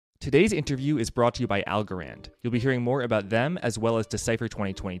Today's interview is brought to you by Algorand. You'll be hearing more about them as well as Decipher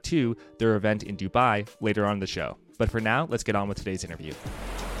 2022, their event in Dubai, later on in the show. But for now, let's get on with today's interview.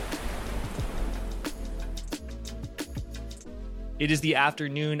 It is the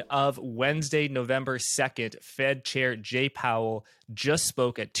afternoon of Wednesday, November 2nd. Fed Chair Jay Powell just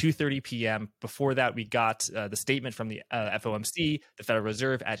spoke at 2:30 p.m. Before that, we got the statement from the FOMC, the Federal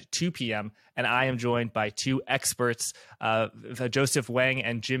Reserve, at 2 p.m. And I am joined by two experts, Joseph Wang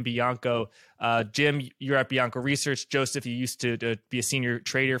and Jim Bianco. Jim, you're at Bianco Research. Joseph, you used to be a senior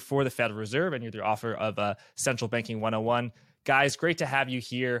trader for the Federal Reserve, and you're the author of Central Banking 101. Guys, great to have you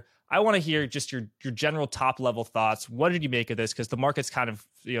here. I want to hear just your general top level thoughts. What did you make of this? Because the market's kind of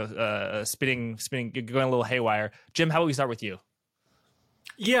spinning, going a little haywire. Jim, how about we start with you?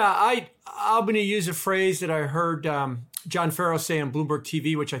 Yeah, I'm going to use a phrase that I heard John Farrow say on Bloomberg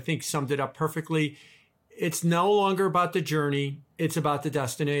TV, which I think summed it up perfectly. It's no longer about the journey; it's about the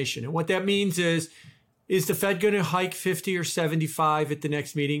destination. And what that means is the Fed going to hike 50 or 75 at the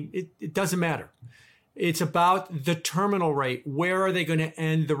next meeting? It doesn't matter. It's about the terminal rate. Where are they going to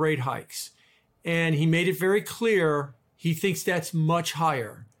end the rate hikes? And he made it very clear he thinks that's much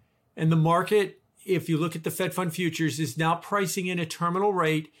higher. And the market, if you look at the Fed Fund futures, is now pricing in a terminal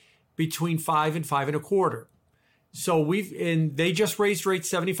rate between 5 and 5.25. So they just raised rates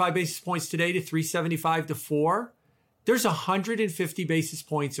 75 basis points today to 375 to 4. There's 150 basis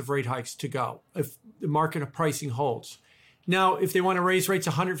points of rate hikes to go if the market of pricing holds. Now, if they want to raise rates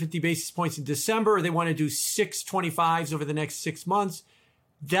 150 basis points in December, or they want to do 625s over the next 6 months,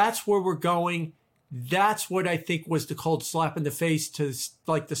 that's where we're going. That's what I think was the cold slap in the face to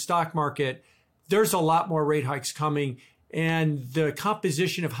like the stock market. There's a lot more rate hikes coming, and the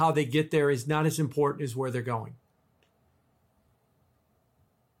composition of how they get there is not as important as where they're going.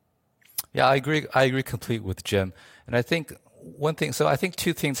 Yeah, I agree completely with Jim. And I think I think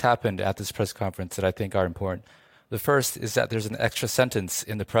two things happened at this press conference that I think are important. The first is that there's an extra sentence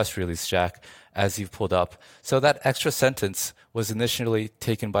in the press release, Jack, as you've pulled up. So that extra sentence was initially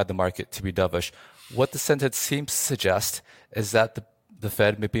taken by the market to be dovish. What the sentence seems to suggest is that the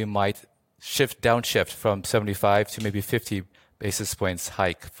Fed maybe might downshift from 75 to maybe 50 basis points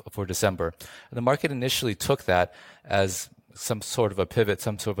hike for December. And the market initially took that as some sort of a pivot,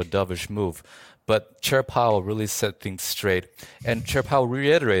 some sort of a dovish move. But Chair Powell really set things straight. And Chair Powell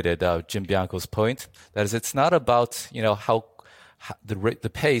reiterated Jim Bianco's point. That is, it's not about, how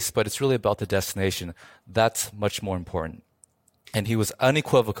the pace, but it's really about the destination. That's much more important. And he was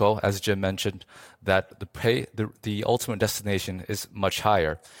unequivocal, as Jim mentioned, that the ultimate destination is much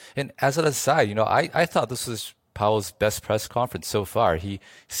higher. And as an aside, I thought this was Powell's best press conference so far. He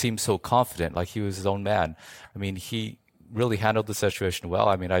seemed so confident, like he was his own man. I mean, he really handled the situation well.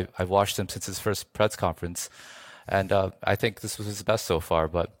 I mean, I've watched him since his first press conference, and I think this was his best so far.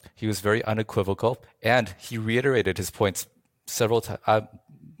 But he was very unequivocal, and he reiterated his points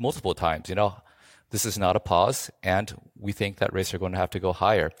multiple times. This is not a pause, and we think that rates are going to have to go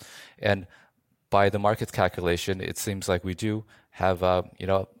higher. And by the market's calculation, it seems like we do have,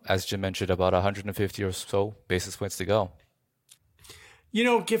 as Jim mentioned, about 150 or so basis points to go.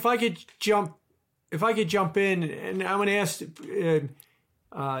 If I could jump in, and I'm going to ask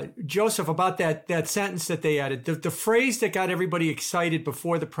Joseph about that sentence that they added. The phrase that got everybody excited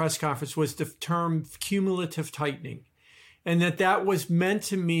before the press conference was the term cumulative tightening, and that was meant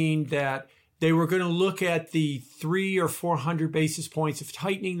to mean that they were going to look at the 300 or 400 basis points of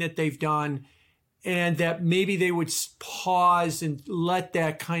tightening that they've done, and that maybe they would pause and let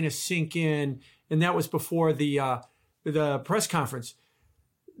that kind of sink in. And that was before the press conference.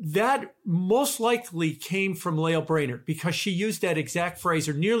 That most likely came from Lael Brainard, because she used that exact phrase,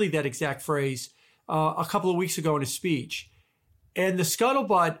 or nearly that exact phrase, a couple of weeks ago in a speech. And the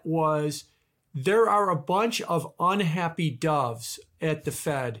scuttlebutt was, there are a bunch of unhappy doves at the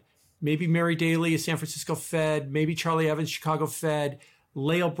Fed. Maybe Mary Daly, a San Francisco Fed, maybe Charlie Evans, Chicago Fed,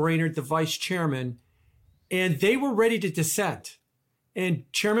 Lael Brainard, the vice chairman, and they were ready to dissent.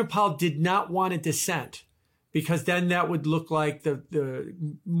 And Chairman Powell did not want to dissent, because then that would look like the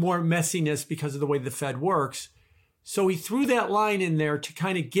more messiness because of the way the Fed works. So he threw that line in there to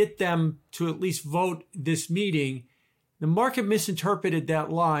kind of get them to at least vote this meeting. The market misinterpreted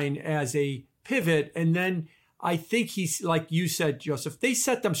that line as a pivot, and then I think he's, like you said, Joseph, they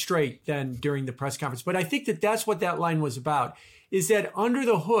set them straight then during the press conference. But I think that's what that line was about, is that under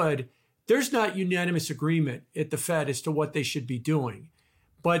the hood, there's not unanimous agreement at the Fed as to what they should be doing.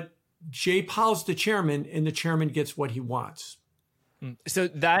 But Jay Powell's the chairman, and the chairman gets what he wants. So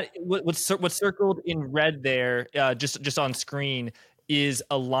that what's circled in red there, just on screen, is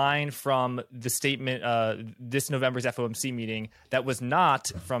a line from the statement this November's FOMC meeting that was not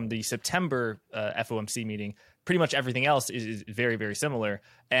from the September FOMC meeting. Pretty much everything else is very, very similar.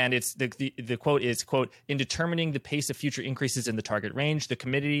 And it's the quote is, quote, "In determining the pace of future increases in the target range, the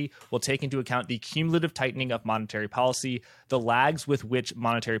committee will take into account the cumulative tightening of monetary policy, the lags with which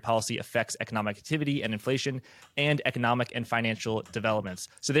monetary policy affects economic activity and inflation, and economic and financial developments."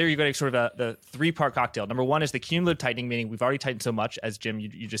 So there you go, sort of the three-part cocktail. Number one is the cumulative tightening, meaning we've already tightened so much, as Jim,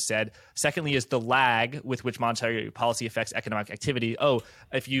 you just said. Secondly is the lag with which monetary policy affects economic activity. Oh,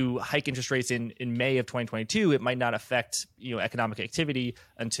 if you hike interest rates in May of 2022, it might not affect economic activity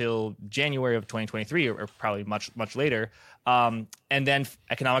until January of 2023, or probably much later. And then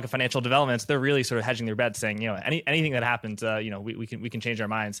economic and financial developments, they're really sort of hedging their bets, saying anything that happens, we can change our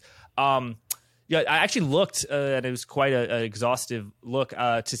minds. Yeah, I actually looked, and it was quite an exhaustive look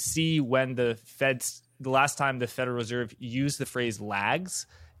to see when the last time the Federal Reserve used the phrase lags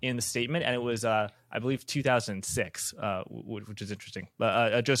in the statement, and it was I believe 2006, which is interesting.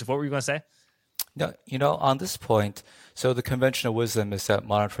 But Joseph, what were you going to say? No, on this point, so the conventional wisdom is that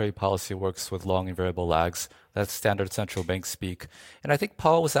monetary policy works with long and variable lags. That's standard central bank speak. And I think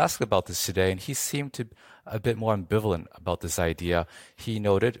Powell was asked about this today, and he seemed to a bit more ambivalent about this idea. He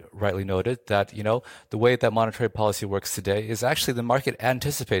rightly noted, that, the way that monetary policy works today is actually the market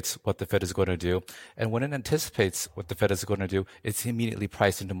anticipates what the Fed is going to do. And when it anticipates what the Fed is going to do, it's immediately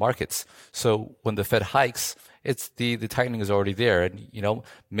priced into markets. So when the Fed hikes, it's the tightening is already there. And,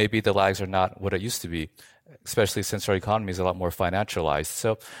 maybe the lags are not what it used to be, especially since our economy is a lot more financialized.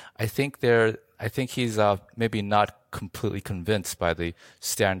 So I think he's maybe not completely convinced by the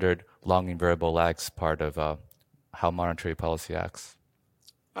standard long and variable lags part of how monetary policy acts.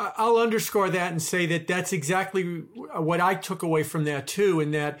 I'll underscore that and say that that's exactly what I took away from that too,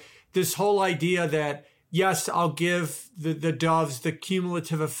 in that this whole idea that, yes, I'll give the doves the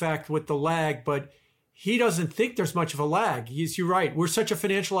cumulative effect with the lag, but he doesn't think there's much of a lag. You're right. We're such a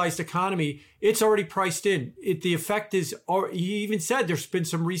financialized economy. It's already priced in. The effect is, he even said there's been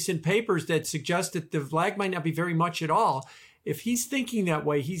some recent papers that suggest that the lag might not be very much at all. If he's thinking that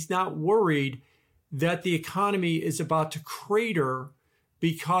way, he's not worried that the economy is about to crater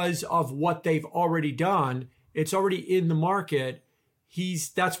because of what they've already done. It's already in the market.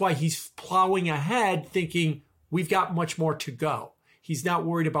 That's why he's plowing ahead, thinking we've got much more to go. He's not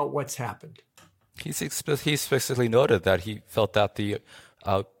worried about what's happened. He specifically noted that he felt that the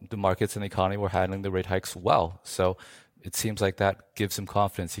markets and the economy were handling the rate hikes well. So it seems like that gives him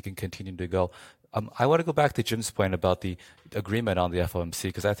confidence he can continue to go. I want to go back to Jim's point about the agreement on the FOMC,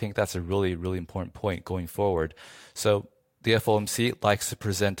 because I think that's a really, really important point going forward. So the FOMC likes to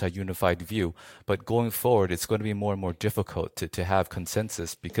present a unified view, but going forward, it's going to be more and more difficult to have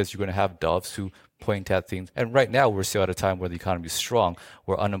consensus, because you're going to have doves who point at things. And right now, we're still at a time where the economy is strong,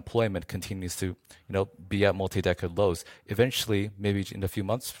 where unemployment continues to, be at multi-decade lows. Eventually, maybe in a few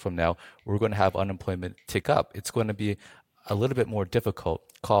months from now, we're going to have unemployment tick up. It's going to be a little bit more difficult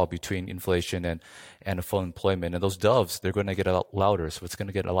call between inflation and full employment. And those doves, they're going to get a lot louder, so it's going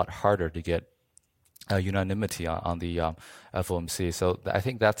to get a lot harder to get unanimity on the FOMC. So I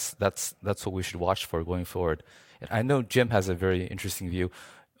think that's what we should watch for going forward. And I know Jim has a very interesting view.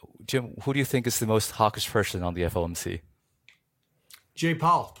 Jim, who do you think is the most hawkish person on the FOMC? Jay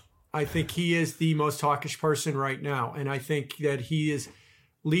Powell. I think he is the most hawkish person right now. And I think that he is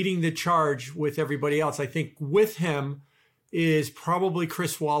leading the charge with everybody else. I think with him is probably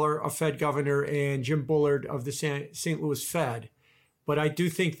Chris Waller, a Fed governor, and Jim Bullard of the St. Louis Fed. But I do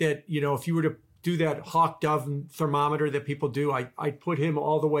think that, if you were to do that hawk dove thermometer that people do, I'd put him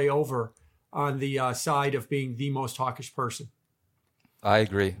all the way over on the side of being the most hawkish person. I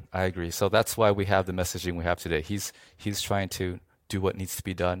agree. So that's why we have the messaging we have today. He's trying to do what needs to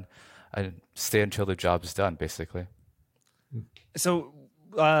be done and stay until the job is done, basically. So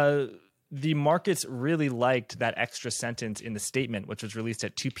the markets really liked that extra sentence in the statement, which was released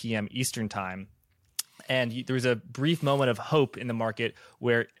at 2 p.m. Eastern time. And there was a brief moment of hope in the market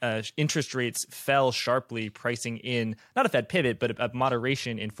where interest rates fell sharply, pricing in not a Fed pivot, but a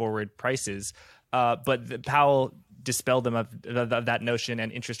moderation in forward prices. But Powell dispelled them of that notion,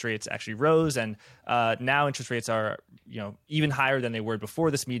 and interest rates actually rose. And now interest rates are even higher than they were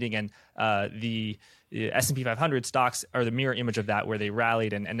before this meeting. And the S&P 500 stocks are the mirror image of that, where they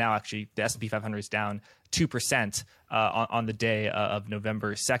rallied, and now actually the S&P 500 is down 2% on the day of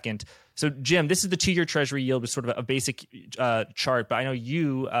November 2nd. So, Jim, this is the 2-year Treasury yield with sort of a basic chart, but I know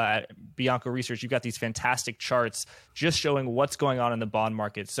you at Bianco Research, you've got these fantastic charts just showing what's going on in the bond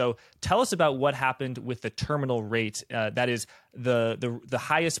market. So tell us about what happened with the terminal rate. That is the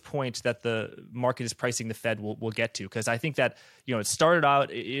highest point that the market is pricing the Fed will get to, because I think that it started out,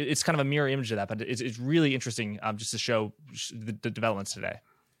 it's kind of a mirror image of that, but it's really interesting just to show the developments today.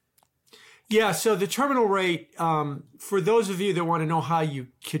 Yeah, so the terminal rate, for those of you that want to know how you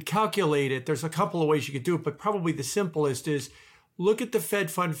could calculate it, there's a couple of ways you could do it, but probably the simplest is look at the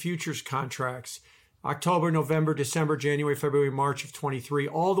Fed Fund futures contracts, October, November, December, January, February, March of 23,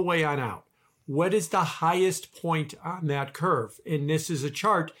 all the way on out. What is the highest point on that curve? And this is a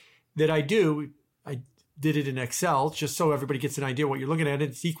chart that I did it in Excel, just so everybody gets an idea what you're looking at.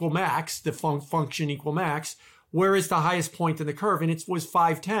 It's equal max, the function equal max. Where is the highest point in the curve? And it was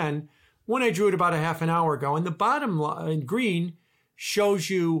 510. When I drew it about a half an hour ago, and the bottom line green shows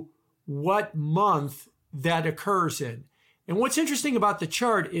you what month that occurs in. And what's interesting about the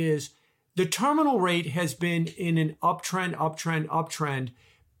chart is the terminal rate has been in an uptrend,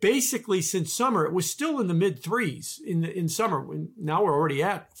 basically since summer. It was still in the mid threes in summer. Now we're already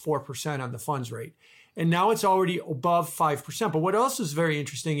at 4% on the funds rate, and now it's already above 5%. But what else is very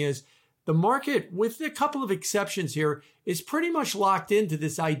interesting is the market, with a couple of exceptions here, is pretty much locked into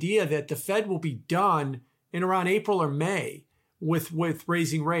this idea that the Fed will be done in around April or May with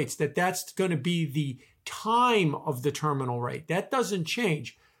raising rates, that's going to be the time of the terminal rate. That doesn't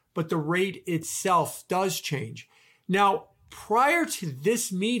change, but the rate itself does change. Now, prior to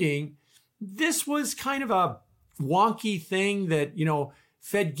this meeting, this was kind of a wonky thing that,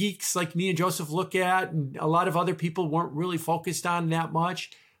 Fed geeks like me and Joseph look at, and a lot of other people weren't really focused on that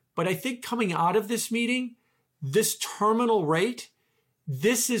much. But I think coming out of this meeting, this terminal rate,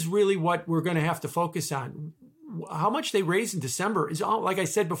 this is really what we're going to have to focus on. How much they raise in December is, like I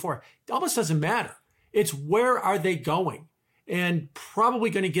said before, it almost doesn't matter. It's where are they going? And probably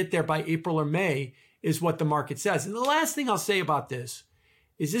going to get there by April or May is what the market says. And the last thing I'll say about this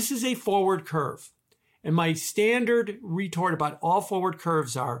is a forward curve. And my standard retort about all forward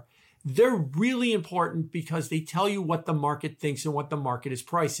curves are, they're really important because they tell you what the market thinks and what the market is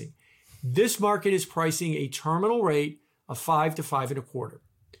pricing. This market is pricing a terminal rate of 5 to 5.25.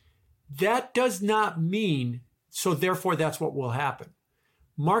 That does not mean, so therefore that's what will happen.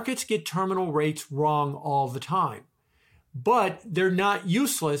 Markets get terminal rates wrong all the time, but they're not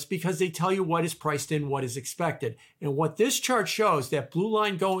useless because they tell you what is priced in, what is expected. And what this chart shows, that blue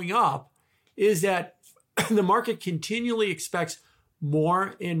line going up, is that the market continually expects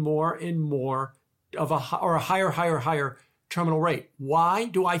more and more and more of a higher terminal rate. Why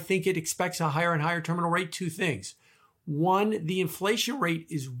do I think it expects a higher and higher terminal rate? Two things. One, the inflation rate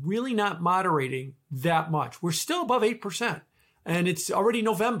is really not moderating that much. We're still above 8%, and it's already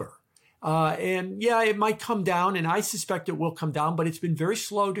November. And yeah, it might come down, and I suspect it will come down, but it's been very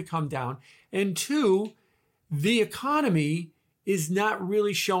slow to come down. And two, the economy is not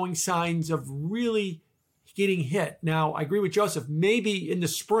really showing signs of really getting hit. Now, I agree with Joseph. Maybe in the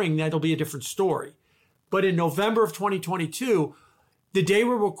spring, that'll be a different story. But in November of 2022, the day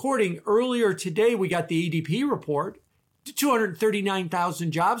we're recording, earlier today, we got the ADP report.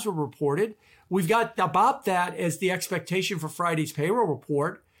 239,000 jobs were reported. We've got about that as the expectation for Friday's payroll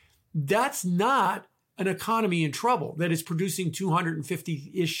report. That's not an economy in trouble that is producing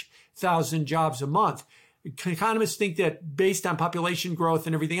 250-ish thousand jobs a month. Economists think that based on population growth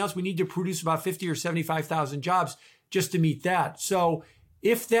and everything else, we need to produce about 50 or 75,000 jobs just to meet that. So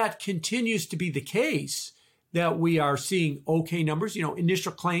if that continues to be the case, that we are seeing okay numbers,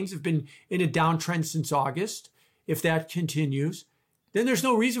 initial claims have been in a downtrend since August. If that continues, then there's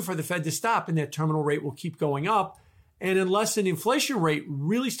no reason for the Fed to stop, and that terminal rate will keep going up. And unless an inflation rate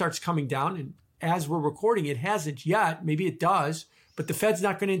really starts coming down, and as we're recording, it hasn't yet, maybe it does, but the Fed's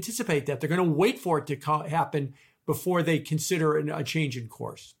not going to anticipate that. They're going to wait for it to happen before they consider a change in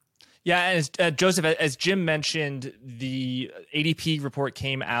course. Yeah, and Joseph, as Jim mentioned, the ADP report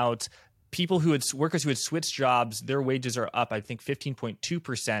came out. Workers who had switched jobs, their wages are up, I think,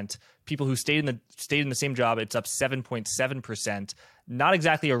 15.2%. People who stayed in the same job, it's up 7.7%. Not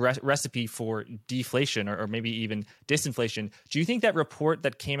exactly a recipe for deflation or maybe even disinflation. Do you think that report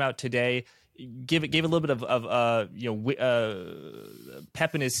that came out today gave a little bit of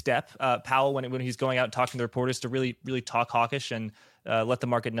pep in his step, Powell, when he's going out and talking to the reporters, to really talk hawkish and let the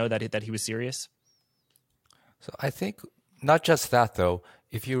market know that he was serious? So I think not just that, though.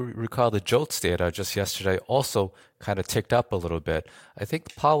 If you recall, the JOLTS data just yesterday also kind of ticked up a little bit. I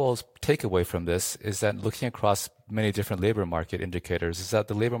think Powell's takeaway from this is that looking across many different labor market indicators is that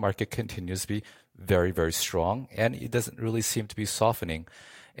the labor market continues to be very, very strong, and it doesn't really seem to be softening.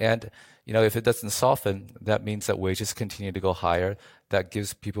 And, if it doesn't soften, that means that wages continue to go higher. That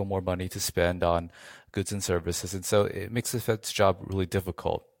gives people more money to spend on goods and services. And so it makes the Fed's job really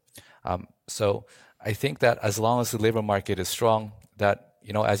difficult. So I think that as long as the labor market is strong, that,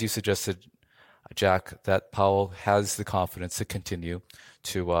 as you suggested, Jack, that Powell has the confidence to continue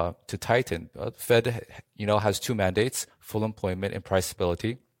to tighten. Fed, has two mandates: full employment and price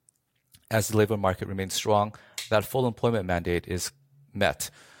stability. As the labor market remains strong, that full employment mandate is met.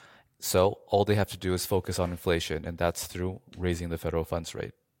 So all they have to do is focus on inflation, and that's through raising the federal funds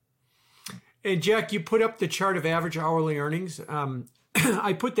rate. And Jack, you put up the chart of average hourly earnings.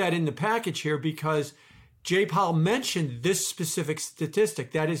 I put that in the package here because Jay Powell mentioned this specific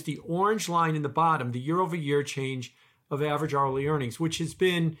statistic. That is the orange line in the bottom, the year-over-year change of average hourly earnings, which has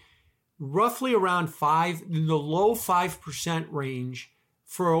been roughly around in the low 5% range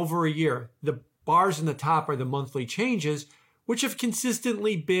for over a year. The bars in the top are the monthly changes, which have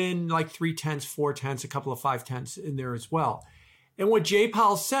consistently been like 0.3, 0.4, a couple of 0.5 in there as well. And what Jay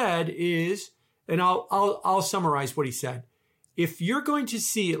Powell said is, and I'll summarize what he said. If you're going to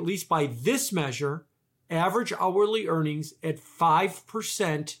see, at least by this measure, average hourly earnings at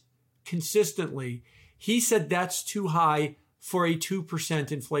 5% consistently, he said that's too high for a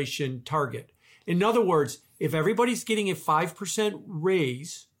 2% inflation target. In other words, if everybody's getting a 5%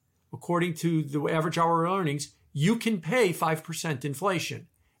 raise, according to the average hourly earnings, you can pay 5% inflation.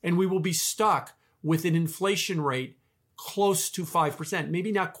 And we will be stuck with an inflation rate close to 5%.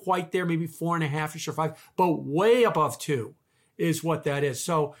 Maybe not quite there, maybe 4.5-ish or 5, but way above 2 is what that is.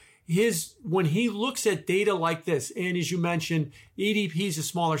 So when he looks at data like this, and as you mentioned, ADP is a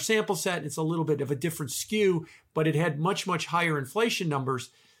smaller sample set, and it's a little bit of a different skew, but it had much, much higher inflation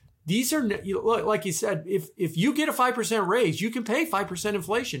numbers. These are, like you said, if you get a 5% raise, you can pay 5%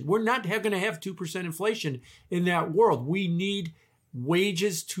 inflation. We're not going to have 2% inflation in that world. We need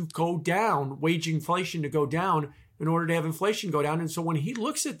wages to go down, wage inflation to go down in order to have inflation go down. And so when he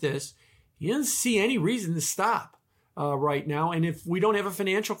looks at this, he doesn't see any reason to stop right now. And if we don't have a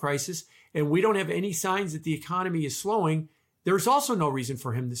financial crisis and we don't have any signs that the economy is slowing, there's also no reason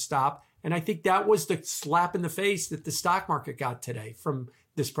for him to stop. And I think that was the slap in the face that the stock market got today from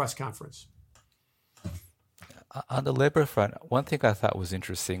this press conference. On the labor front, one thing I thought was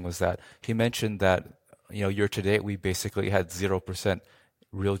interesting was that he mentioned that, year to date, we basically had 0%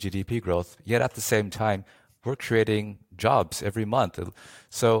 real GDP growth, yet at the same time, we're creating jobs every month.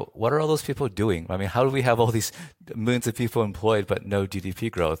 So what are all those people doing? I mean, how do we have all these millions of people employed but no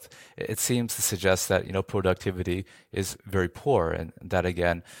GDP growth? It seems to suggest that, productivity is very poor, and that,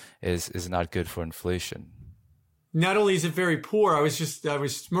 again, is not good for inflation. Not only is it very poor, I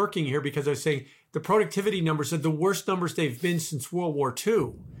was smirking here because I was saying the productivity numbers are the worst numbers they've been since World War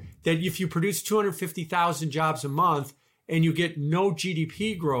II. That if you produce 250,000 jobs a month and you get no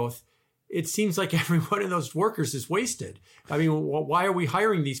GDP growth, it seems like every one of those workers is wasted. I mean, why are we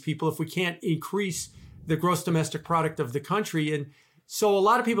hiring these people if we can't increase the gross domestic product of the country? And so a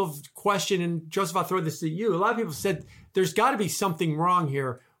lot of people question, and Joseph, I'll throw this at you. A lot of people said there's got to be something wrong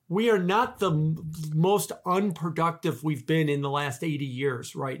here. We are not the most unproductive we've been in the last 80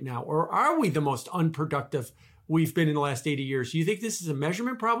 years right now. Or are we the most unproductive we've been in the last 80 years? Do you think this is a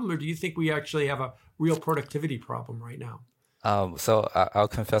measurement problem, or do you think we actually have a real productivity problem right now? So I'll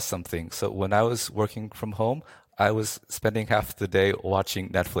confess something. So when I was working from home, I was spending half the day watching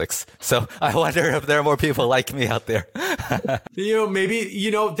Netflix. So I wonder if there are more people like me out there.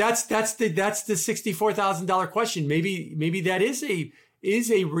 Maybe, that's the $64,000 question. Maybe that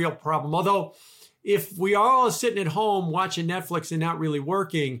is a real problem. Although if we are all sitting at home watching Netflix and not really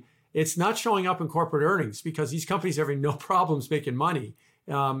working, it's not showing up in corporate earnings because these companies are having no problems making money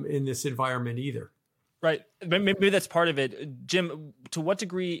in this environment either. Right. Maybe that's part of it. Jim, to what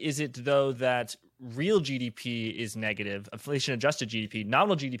degree is it, though, that real GDP is negative, inflation-adjusted GDP,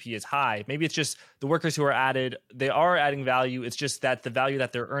 nominal GDP is high? Maybe it's just the workers who are added, they are adding value. It's just that the value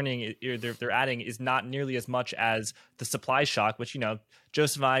that they're earning, they're adding is not nearly as much as the supply shock, which,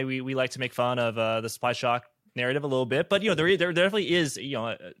 Joseph and I, we like to make fun of the supply shock narrative a little bit. But, there definitely is,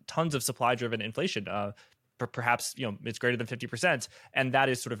 tons of supply-driven inflation. Perhaps it's greater than 50%, and that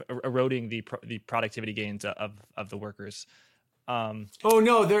is sort of eroding the productivity gains of the workers. It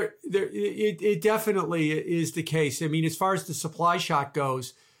definitely is the case. I mean, as far as the supply shock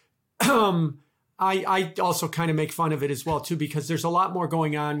goes, I also kind of make fun of it as well too, because there's a lot more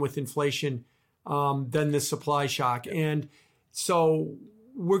going on with inflation than the supply shock. And so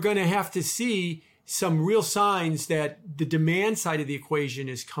we're going to have to see some real signs that the demand side of the equation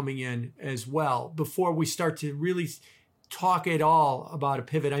is coming in as well before we start to really talk at all about a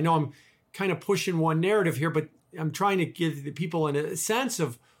pivot. I know I'm kind of pushing one narrative here, but I'm trying to give the people a sense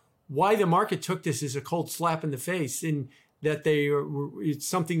of why the market took this as a cold slap in the face, and that it's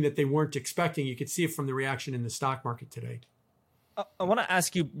something that they weren't expecting. You could see it from the reaction in the stock market today. I want to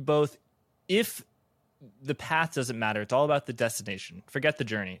ask you both, if the path doesn't matter, it's all about the destination, forget the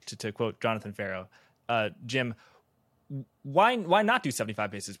journey, to quote Jonathan Farrow. Jim, why not do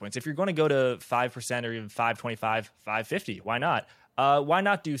 75 basis points? If you're going to go to 5% or even 525, 550, why not? Why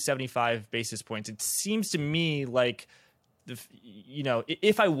not do 75 basis points? It seems to me like,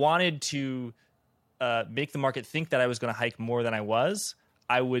 if I wanted to make the market think that I was going to hike more than I was,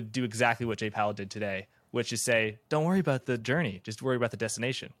 I would do exactly what Jay Powell did today, which is say, don't worry about the journey, just worry about the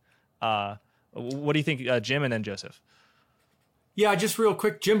destination. What do you think, Jim, and then Joseph? Yeah, just real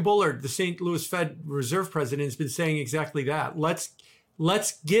quick, Jim Bullard, the St. Louis Fed Reserve president, has been saying exactly that.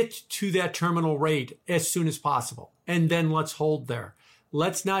 Let's get to that terminal rate as soon as possible, and then let's hold there.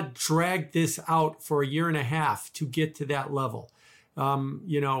 Let's not drag this out for a year and a half to get to that level.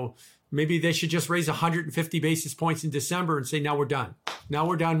 Maybe they should just raise 150 basis points in December and say, now we're done. Now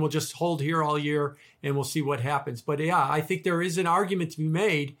we're done. We'll just hold here all year and we'll see what happens. But yeah, I think there is an argument to be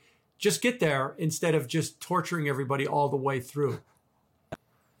made. Just get there instead of just torturing everybody all the way through.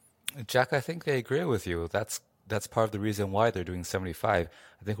 Jack, I think they agree with you. That's part of the reason why they're doing 75.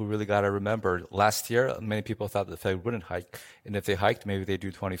 I think we really got to remember last year, many people thought the Fed wouldn't hike. And if they hiked, maybe they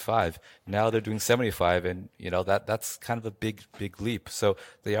do 25. Now they're doing 75. And, that's kind of a big leap. So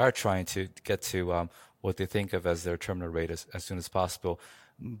they are trying to get to what they think of as their terminal rate as soon as possible.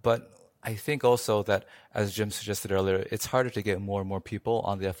 But I think also that, as Jim suggested earlier, it's harder to get more and more people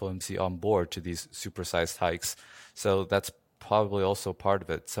on the FOMC on board to these supersized hikes. So that's probably also part of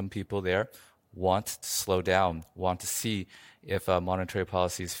it. Some people there want to slow down, want to see if monetary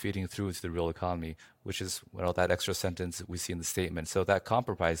policy is feeding through to the real economy, which is that extra sentence we see in the statement. So that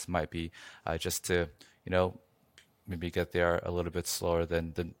compromise might be just to, maybe get there a little bit slower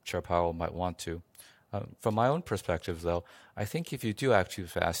than Chair Powell might want to. From my own perspective, though, I think if you do act too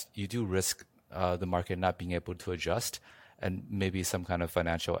fast, you do risk the market not being able to adjust and maybe some kind of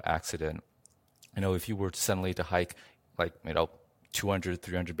financial accident. If you were suddenly to hike 200,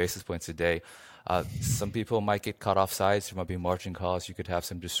 300 basis points a day, some people might get caught off sides. There might be margin calls. You could have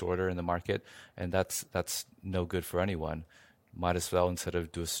some disorder in the market, and that's no good for anyone. Might as well, instead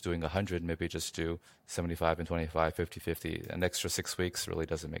of just doing 100, maybe just do 75 and 25, 50. An extra 6 weeks really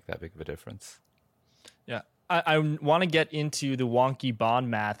doesn't make that big of a difference. Yeah, I want to get into the wonky bond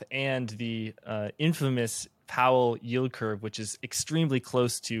math and the infamous Powell yield curve, which is extremely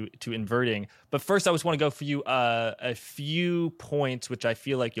close to inverting. But first, I just want to go for you a few points, which I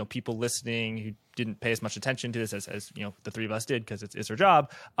feel like people listening who didn't pay as much attention to this as the three of us did, because it's our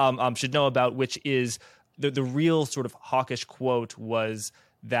job, should know about, which is the real sort of hawkish quote was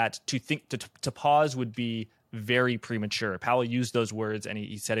that to pause would be very premature. Powell used those words, and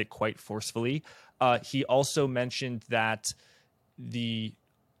he said it quite forcefully. He also mentioned that the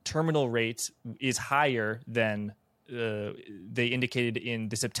terminal rate is higher than they indicated in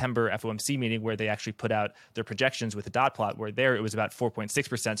the September FOMC meeting, where they actually put out their projections with a dot plot, where there it was about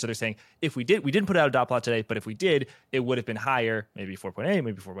 4.6%. So they're saying we didn't put out a dot plot today, but if we did, it would have been higher, maybe 4.8,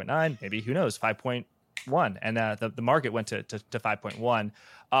 maybe 4.9, maybe, who knows, 5.1. And the market went to 5.1.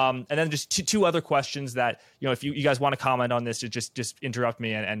 And then just two other questions that, if you guys want to comment on this, just interrupt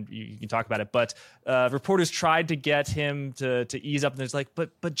me and you can talk about it. But reporters tried to get him to ease up, and there's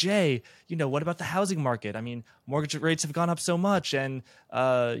but Jay, what about the housing market? I mean, mortgage rates have gone up so much, and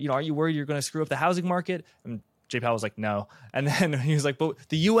aren't you worried you're going to screw up the housing market? And Jay Powell was like, no. And then he was like, but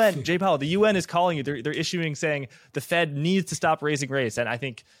the UN, Jay Powell, the UN is calling you. They're issuing saying the Fed needs to stop raising rates. And I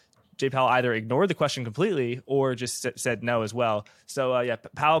think Jay Powell either ignored the question completely or just said no as well. So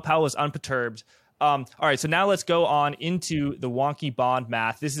Powell was unperturbed. All right, so now let's go on into the wonky bond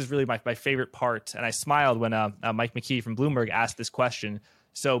math. This is really my favorite part, and I smiled when Mike McKee from Bloomberg asked this question.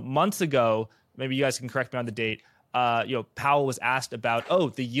 So months ago, maybe you guys can correct me on the date, Powell was asked about,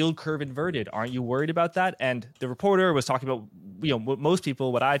 the yield curve inverted. Aren't you worried about that? And the reporter was talking about,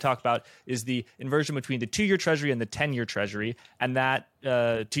 what I talk about is the inversion between the 2-year Treasury and the 10-year Treasury, and that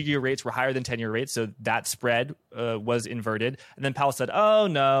 2-year rates were higher than 10-year rates, so that spread was inverted. And then Powell said, oh,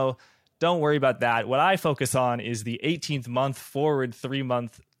 no, don't worry about that. What I focus on is the 18th month forward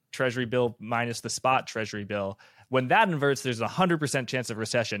 3-month Treasury bill minus the spot Treasury bill. When that inverts, there's a 100% chance of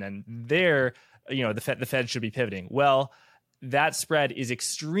recession, and there, the Fed should be pivoting. Well, that spread is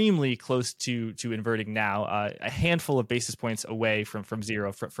extremely close to inverting now, a handful of basis points away from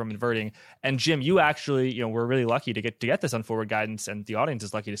zero from inverting. And Jim, you actually, were really lucky to get this on Forward Guidance, and the audience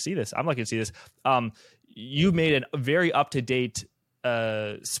is lucky to see this. I'm lucky to see this. You made a very up to date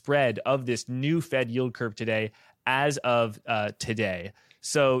spread of this new Fed yield curve today, as of today.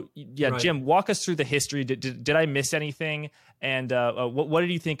 So yeah, right. Jim, walk us through the history. Did I miss anything? And what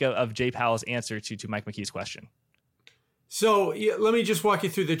did you think of Jay Powell's answer to Mike McKee's question? So let me just walk you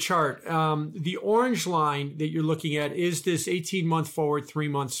through the chart. The orange line that you're looking at is this 18-month forward,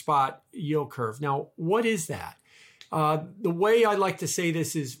 3-month spot yield curve. Now, what is that? The way I like to say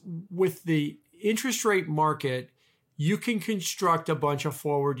this is, with the interest rate market, you can construct a bunch of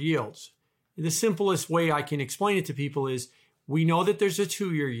forward yields. The simplest way I can explain it to people is, we know that there's a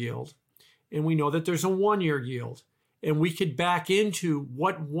 2-year yield, and we know that there's a 1-year yield. And we could back into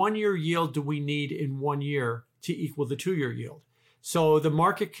what 1-year yield do we need in 1 year to equal the 2-year yield. So the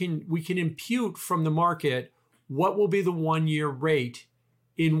market we can impute from the market what will be the 1-year rate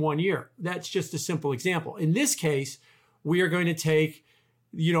in 1 year. That's just a simple example. In this case, we are going to take,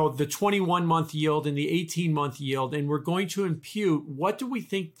 the 21-month yield and the 18-month yield, and we're going to impute what do we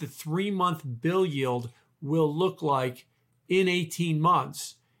think the 3-month bill yield will look like in 18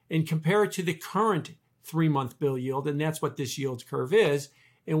 months, and compare it to the current 3-month bill yield. And that's what this yield curve is.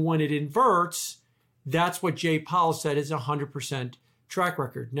 And when it inverts, that's what Jay Powell said is 100% track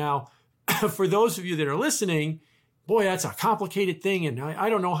record. Now, for those of you that are listening, boy, that's a complicated thing, and I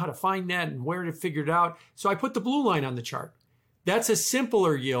don't know how to find that and where to figure it out. So I put the blue line on the chart. That's a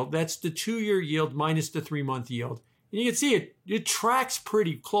simpler yield. That's the 2-year yield minus the 3-month yield. And you can see it tracks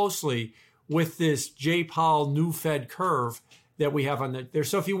pretty closely with this Jay Powell new Fed curve that we have on there.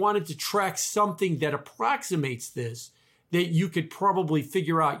 So if you wanted to track something that approximates this, that you could probably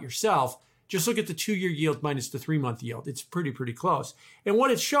figure out yourself, just look at the 2-year yield minus the 3-month yield. It's pretty close. And what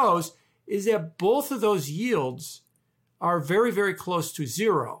it shows is that both of those yields are very, very close to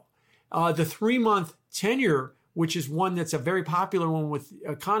zero. The 3-month 10-year, which is one that's a very popular one with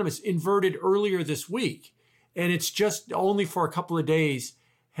economists, inverted earlier this week. And it's just only for a couple of days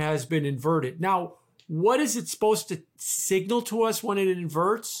has been inverted. Now, what is it supposed to signal to us when it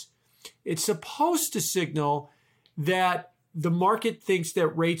inverts? It's supposed to signal that the market thinks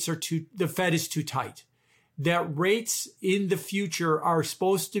that the Fed is too tight, that rates in the future are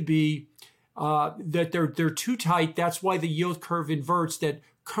supposed to be, that they're too tight. That's why the yield curve inverts, that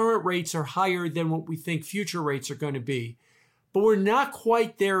current rates are higher than what we think future rates are going to be. But we're not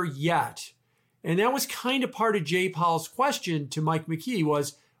quite there yet. And that was kind of part of Jay Powell's question to Mike McKee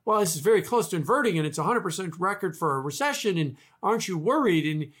was, well, this is very close to inverting and it's 100% record for a recession. And aren't you worried?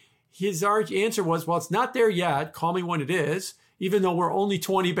 And his answer was, well, it's not there yet. Call me when it is, even though we're only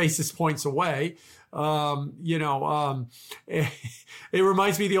 20 basis points away. It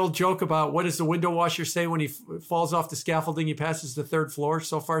reminds me of the old joke about, what does the window washer say when he falls off the scaffolding? He passes the 3rd floor.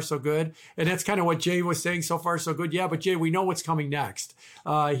 So far, so good. And that's kind of what Jay was saying. So far, so good. Yeah, but Jay, we know what's coming next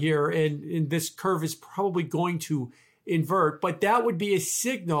here. And this curve is probably going to invert. But that would be a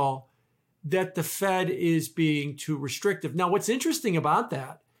signal that the Fed is being too restrictive. Now, what's interesting about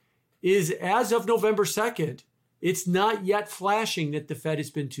that is, as of November 2nd, it's not yet flashing that the Fed has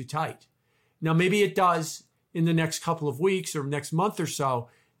been too tight. Now, maybe it does in the next couple of weeks or next month or so,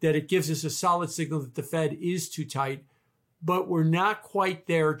 that it gives us a solid signal that the Fed is too tight, but we're not quite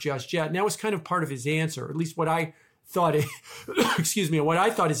there just yet. And that was kind of part of his answer, at least what I thought, what I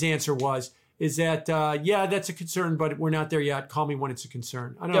thought his answer was, is that, yeah, that's a concern, but we're not there yet. Call me when it's a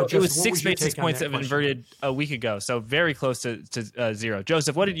concern. I don't know. It was 6 basis points that inverted a week ago, so very close to zero.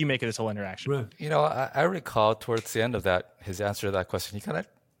 Joseph, what did you make of this whole interaction? Right. I recall towards the end of his answer to that question, he kind of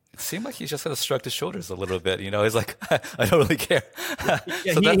seemed like he just kind of shrugged his shoulders a little bit. He's like, I don't really care.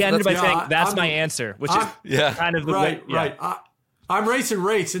 Yeah, so he ended by saying, that's my answer, which is kind of the way. Right. I'm racing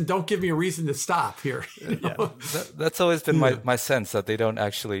rates, and don't give me a reason to stop here. That's always been my sense, that they don't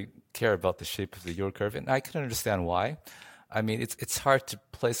actually care about the shape of the yield curve, and I can understand why. I mean, it's hard to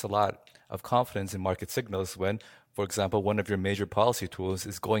place a lot of confidence in market signals when, for example, one of your major policy tools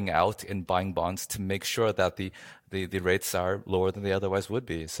is going out and buying bonds to make sure that the rates are lower than they otherwise would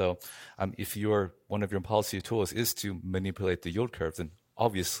be. So if one of your policy tools is to manipulate the yield curve, then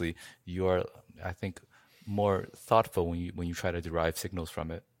obviously you are, I think, more thoughtful when you try to derive signals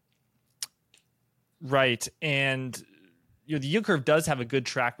from it. Right. And the yield curve does have a good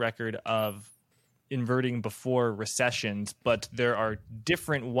track record of inverting before recessions, but there are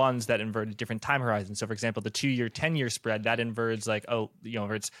different ones that invert at different time horizons. So, for example, the 2-year, 10-year spread, that inverts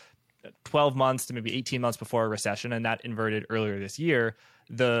it's 12 months to maybe 18 months before a recession, and that inverted earlier this year.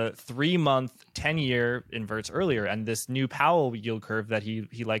 the 3-month 10-year inverts earlier, and this new Powell yield curve that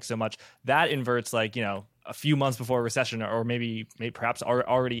he likes so much, that inverts like, a few months before a recession, or maybe perhaps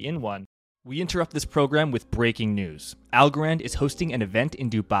already in one. We interrupt this program with breaking news. Algorand is hosting an event in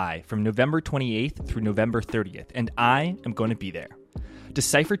Dubai from November 28th through November 30th, and I am going to be there.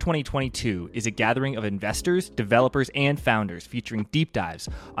 Decipher 2022 is a gathering of investors, developers, and founders featuring deep dives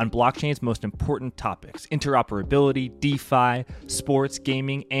on blockchain's most important topics: interoperability, DeFi, sports,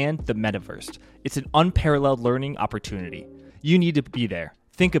 gaming, and the metaverse. It's an unparalleled learning opportunity. You need to be there.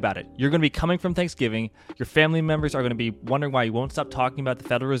 Think about it. You're going to be coming from Thanksgiving. Your family members are going to be wondering why you won't stop talking about the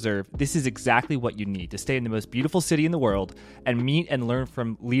Federal Reserve. This is exactly what you need to stay in the most beautiful city in the world and meet and learn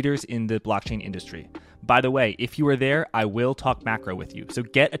from leaders in the blockchain industry. By the way, if you are there, I will talk macro with you. So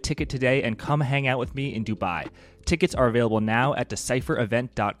get a ticket today and come hang out with me in Dubai. Tickets are available now at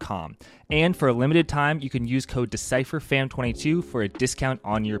decipherevent.com. And for a limited time, you can use code DecipherFam22 for a discount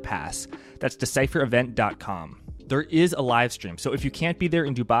on your pass. That's decipherevent.com. There is a live stream, so if you can't be there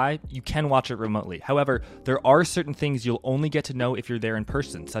in Dubai, you can watch it remotely. However, there are certain things you'll only get to know if you're there in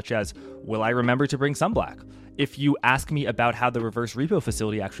person, such as, will I remember to bring sunblock? If you ask me about how the reverse repo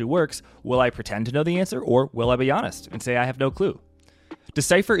facility actually works, will I pretend to know the answer, or will I be honest and say I have no clue?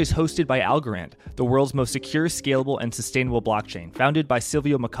 Decipher is hosted by Algorand, the world's most secure, scalable, and sustainable blockchain. Founded by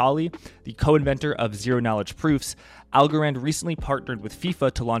Silvio Macaulay, the co-inventor of zero-knowledge proofs, Algorand recently partnered with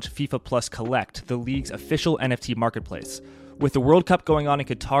FIFA to launch FIFA Plus Collect, the league's official NFT marketplace. With the World Cup going on in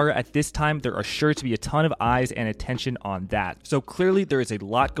Qatar at this time, there are sure to be a ton of eyes and attention on that. So clearly there is a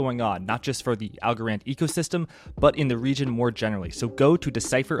lot going on, not just for the Algorand ecosystem, but in the region more generally. So go to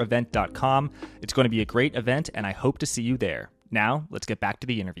decipherevent.com. It's going to be a great event, and I hope to see you there. Now, let's get back to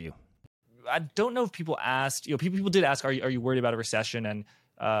the interview. I don't know if people asked, people did ask, are you worried about a recession? And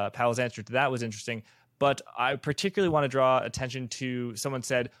Powell's answer to that was interesting. But I particularly want to draw attention to, someone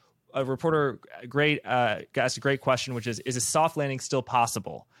said, a reporter asked a great question, which is a soft landing still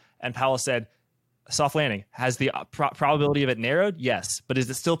possible? And Powell said, soft landing, has the probability of it narrowed? Yes. But is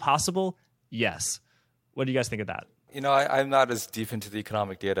it still possible? Yes. What do you guys think of that? I'm not as deep into the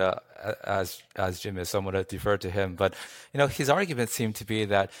economic data as Jim is, so I'm going to defer to him. But his argument seemed to be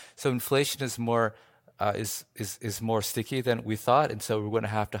that inflation is more is more sticky than we thought, and so we're going to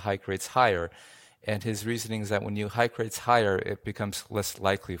have to hike rates higher. And his reasoning is that when you hike rates higher, it becomes less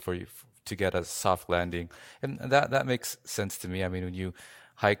likely for you to get a soft landing, and that makes sense to me. I mean, when you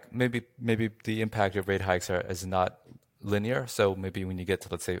hike, maybe the impact of rate hikes is not linear. So maybe when you get to,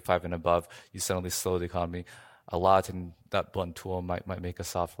 let's say, 5 and above, you suddenly slow the economy a lot, and that blunt tool might make a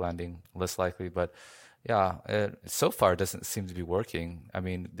soft landing less likely. But so far it doesn't seem to be working. I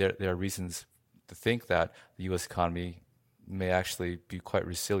mean, there are reasons to think that the U.S. economy may actually be quite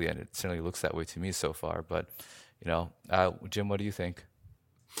resilient. It certainly looks that way to me so far. But Jim, what do you think?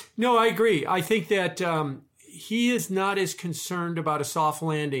 No, I agree. I think that he is not as concerned about a soft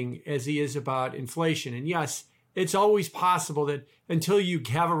landing as he is about inflation. And yes, it's always possible that until you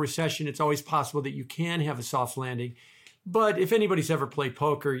have a recession, it's always possible that you can have a soft landing. But if anybody's ever played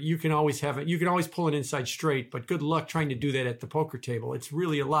poker, you can always have it. You can always pull an inside straight, but good luck trying to do that at the poker table. It's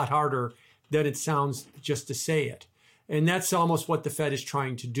really a lot harder than it sounds just to say it. And that's almost what the Fed is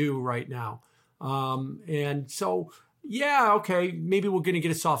trying to do right now. And so, okay, maybe we're going to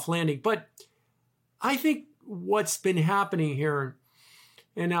get a soft landing. But I think what's been happening here,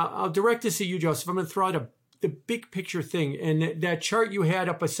 and I'll direct this at you, Joseph. I'm going to throw out the big picture thing. And that chart you had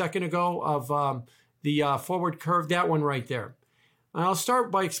up a second ago of the forward curve, that one right there. And I'll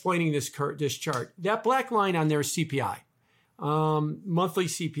start by explaining this chart. That black line on there is CPI, monthly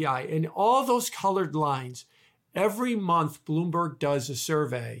CPI. And all those colored lines, every month Bloomberg does a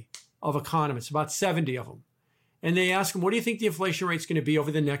survey of economists, about 70 of them. And they ask them, what do you think the inflation rate is going to be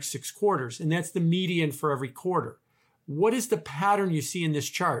over the next 6 quarters? And that's the median for every quarter. What is the pattern you see in this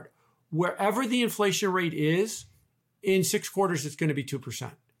chart? Wherever the inflation rate is, in 6 quarters, it's going to be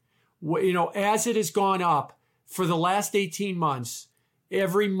 2%. As it has gone up for the last 18 months,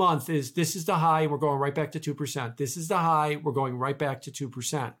 every month this is the high, we're going right back to 2%. This is the high, we're going right back to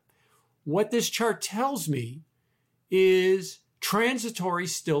 2%. What this chart tells me is transitory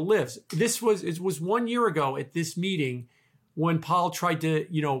still lives. It was 1 year ago at this meeting when Powell tried to,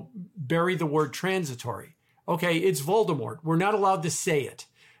 bury the word transitory. Okay, it's Voldemort. We're not allowed to say it,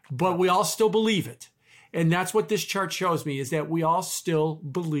 but we all still believe it. And that's what this chart shows me, is that we all still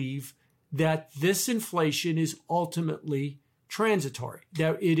believe that this inflation is ultimately transitory,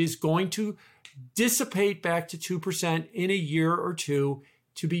 that it is going to dissipate back to 2% in a year or two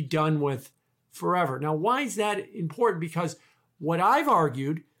to be done with forever. Now, why is that important? Because what I've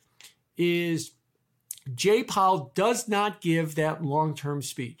argued is Jay Powell does not give that long-term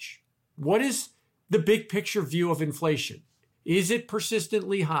speech. What is the big picture view of inflation? Is it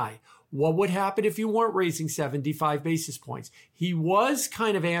persistently high? What would happen if you weren't raising 75 basis points? He was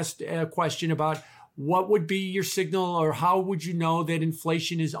kind of asked a question about what would be your signal, or how would you know that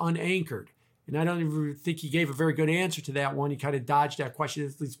inflation is unanchored? And I don't even think he gave a very good answer to that one. He kind of dodged that question,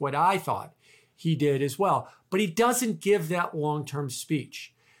 at least what I thought he did as well. But he doesn't give that long-term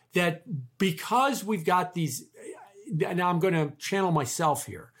speech. That because we've got these, now I'm going to channel myself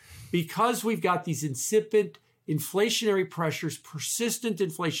here, because we've got these incipient inflationary pressures, persistent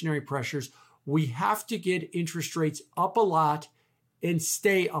inflationary pressures, we have to get interest rates up a lot and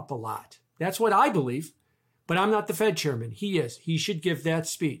stay up a lot. That's what I believe, but I'm not the Fed chairman. He is. He should give that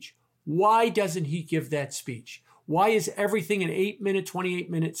speech. Why doesn't he give that speech? Why is everything an 8-minute,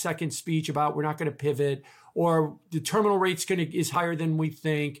 28-minute second speech about we're not going to pivot, or the terminal rate's is higher than we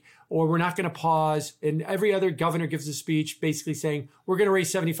think, or we're not going to pause, and every other governor gives a speech basically saying we're going to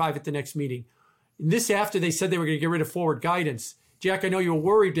raise 75 at the next meeting. And this after they said they were going to get rid of forward guidance. Jack, I know you were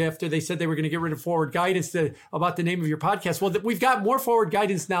worried after they said they were going to get rid of forward guidance about the name of your podcast. Well, we've got more forward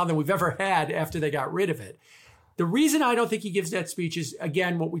guidance now than we've ever had after they got rid of it. The reason I don't think he gives that speech is,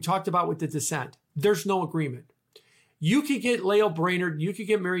 again, what we talked about with the dissent. There's no agreement. You could get Lael Brainerd, you could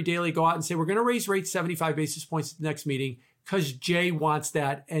get Mary Daly go out and say, we're going to raise rates 75 basis points at the next meeting because Jay wants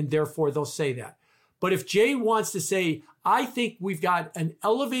that, and therefore they'll say that. But if Jay wants to say, I think we've got an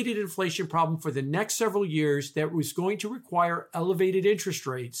elevated inflation problem for the next several years that was going to require elevated interest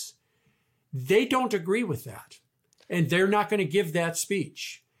rates, they don't agree with that. And they're not going to give that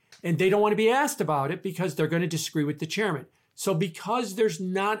speech. And they don't want to be asked about it because they're going to disagree with the chairman. So because there's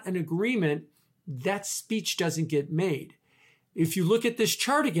not an agreement, that speech doesn't get made. If you look at this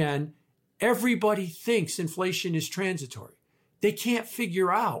chart again, everybody thinks inflation is transitory. They can't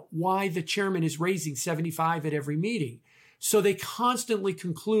figure out why the chairman is raising 75 at every meeting. So they constantly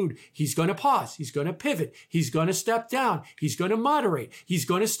conclude he's going to pause, he's going to pivot, he's going to step down, he's going to moderate, he's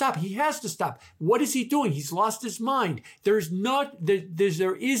going to stop. He has to stop. What is he doing? He's lost his mind. There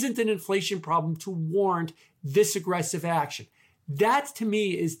isn't an inflation problem to warrant this aggressive action. That, to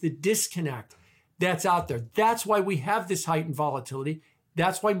me, is the disconnect that's out there. That's why we have this heightened volatility.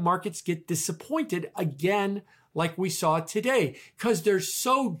 That's why markets get disappointed again, like we saw today, because they're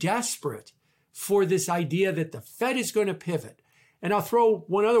so desperate for this idea that the Fed is going to pivot. And I'll throw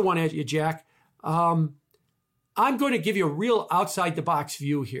one other one at you, Jack. I'm going to give you a real outside the box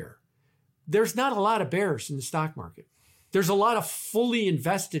view here. There's not a lot of bears in the stock market. There's a lot of fully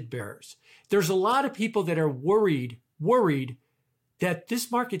invested bears. There's a lot of people that are worried that this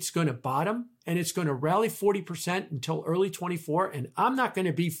market's going to bottom and it's going to rally 40% until early 24. And I'm not going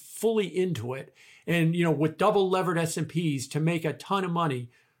to be fully into it. And, with double levered S&Ps to make a ton of money.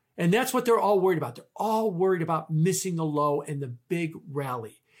 And that's what they're all worried about. They're all worried about missing the low and the big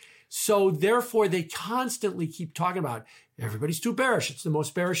rally. So therefore, they constantly keep talking about everybody's too bearish. It's the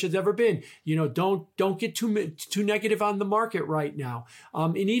most bearish it's ever been. Don't get too negative on the market right now.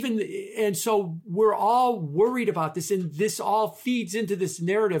 And so we're all worried about this, and this all feeds into this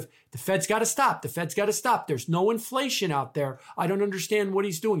narrative. The Fed's got to stop. The Fed's got to stop. There's no inflation out there. I don't understand what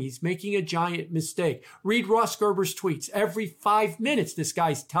he's doing. He's making a giant mistake. Read Ross Gerber's tweets. Every 5 minutes, this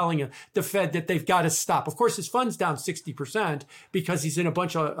guy's telling the Fed that they've got to stop. Of course, his fund's down 60% because he's in a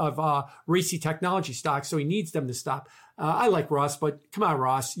bunch of racy technology stocks, so he needs them to stop. I like Ross, but come on,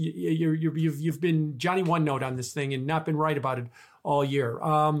 Ross, you've been Johnny One Note on this thing and not been right about it all year.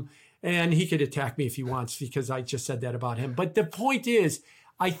 And he could attack me if he wants because I just said that about him. But the point is,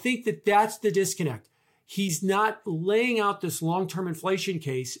 I think that's the disconnect. He's not laying out this long-term inflation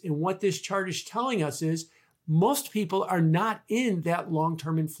case. And what this chart is telling us is most people are not in that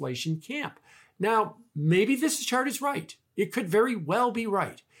long-term inflation camp. Now, maybe this chart is right. It could very well be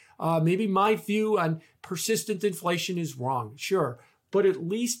right. Maybe my view on persistent inflation is wrong, sure, but at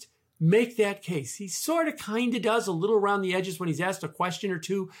least make that case. He sort of kind of does a little around the edges when he's asked a question or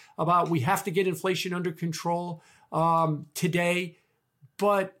two about we have to get inflation under control today,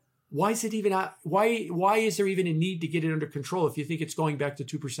 but why is it even why is there even a need to get it under control if you think it's going back to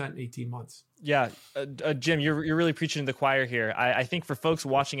 2% in 18 months? Yeah, Jim, you're really preaching to the choir here. I think for folks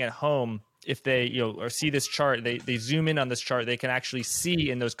watching at home, if they or see this chart, they zoom in on this chart, they can actually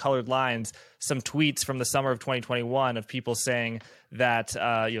see in those colored lines some tweets from the summer of 2021 of people saying that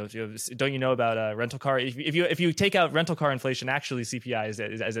don't you know about rental car? If you take out rental car inflation, actually CPI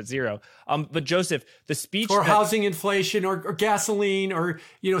is at zero. But Joseph, the speech or housing inflation or gasoline or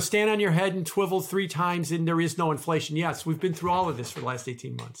stand on your head and twivel 3 times and there is no inflation. Yes, we've been through all of this for the last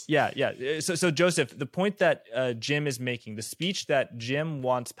 18 months. Yeah. So Joseph, the point that Jim is making, the speech that Jim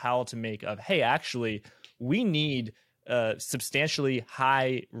wants Powell to make of, hey, actually, we need substantially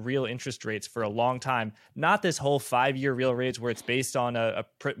high real interest rates for a long time. Not this whole 5-year real rates where it's based on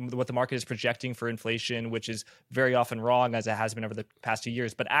what the market is projecting for inflation, which is very often wrong as it has been over the past 2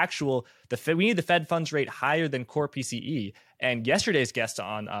 years. But we need the Fed funds rate higher than core PCE. And yesterday's guest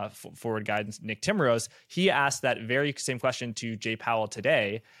on Forward Guidance, Nick Timrose, he asked that very same question to Jay Powell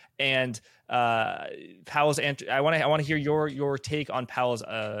today. And Powell's answer, I want to hear your take on Powell's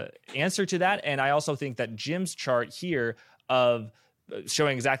answer to that. And I also think that Jim's chart here of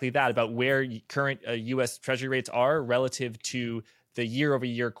showing exactly that about where current U.S. Treasury rates are relative to the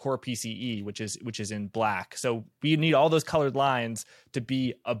year-over-year core PCE, which is in black. So we need all those colored lines to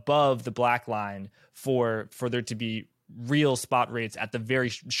be above the black line for there to be real spot rates at the very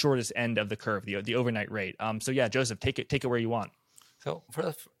shortest end of the curve, the overnight rate. So yeah, Joseph, take it where you want. So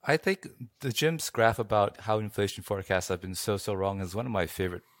I think the Jim's graph about how inflation forecasts have been so wrong is one of my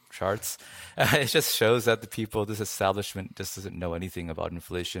favorite charts. It just shows that this establishment just doesn't know anything about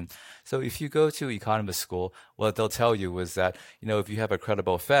inflation. So if you go to economist school, what they'll tell you is that, if you have a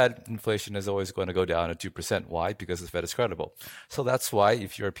credible Fed, inflation is always going to go down at 2%. Why? Because the Fed is credible. So that's why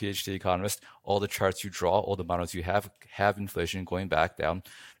if you're a PhD economist, all the charts you draw, all the models you have inflation going back down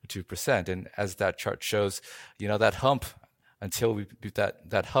to 2%. And as that chart shows, that hump, until we beat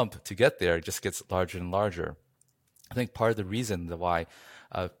that hump to get there, it just gets larger and larger. I think part of the reason why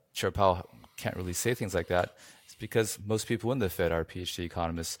Chair Powell can't really say things like that is because most people in the Fed are PhD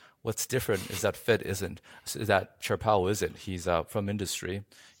economists. What's different is that Chair Powell isn't. He's from industry.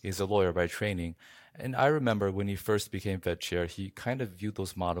 He's a lawyer by training. And I remember when he first became Fed chair, he kind of viewed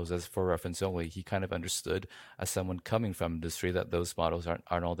those models as for reference only. He kind of understood, as someone coming from industry, that those models aren't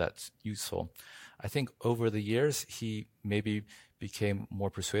all that useful. I think over the years, he maybe became more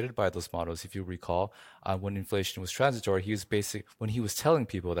persuaded by those models. If you recall, when inflation was transitory, when he was telling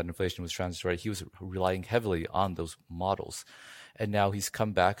people that inflation was transitory, he was relying heavily on those models. And now he's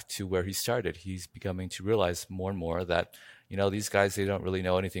come back to where he started. He's becoming to realize more and more that, these guys, they don't really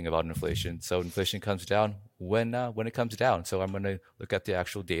know anything about inflation. So inflation comes down when it comes down. So I'm going to look at the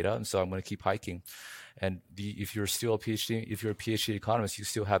actual data, and so I'm going to keep hiking. And if you're a PhD economist, you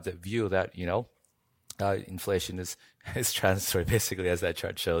still have that view that, inflation is transitory, basically, as that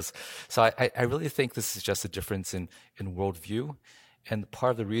chart shows. So I really think this is just a difference in worldview. And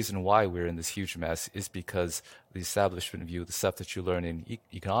part of the reason why we're in this huge mess is because the establishment view, the stuff that you learn in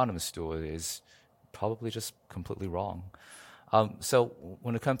economist school, is probably just completely wrong. So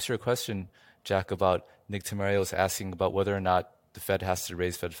when it comes to your question, Jack, about Nick Timrose asking about whether or not the Fed has to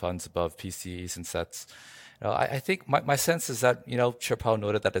raise Fed funds above PCE, since that's I think my sense is that, Chair Powell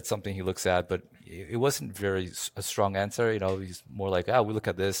noted that it's something he looks at, but it wasn't a strong answer. He's more like, we look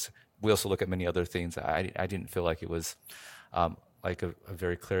at this. We also look at many other things. I didn't feel like it was like a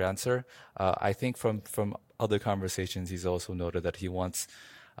very clear answer. I think from other conversations, he's also noted that he wants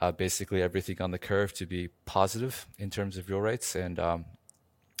basically everything on the curve to be positive in terms of real rates, and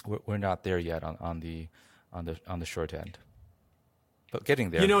we're not there yet on the short end. But getting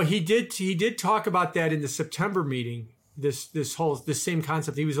there. He did talk about that in the September meeting, this same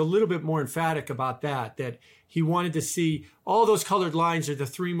concept. He was a little bit more emphatic about that he wanted to see all those colored lines are the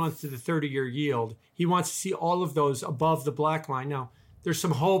 3-month to the 30-year yield. He wants to see all of those above the black line. Now, there's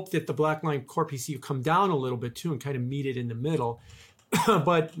some hope that the black line core PCE will come down a little bit too and kind of meet it in the middle.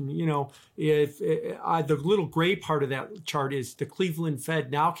 But, if the little gray part of that chart is the Cleveland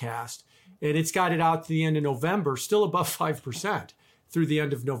Fed nowcast, and it's got it out to the end of November, still above 5%. Through the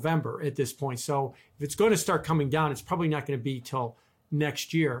end of November at this point. So if it's going to start coming down, it's probably not going to be till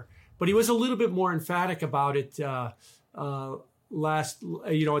next year. But he was a little bit more emphatic about it at the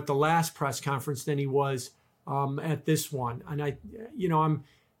last press conference than he was at this one. And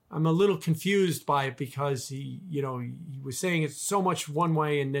I'm a little confused by it because he was saying it's so much one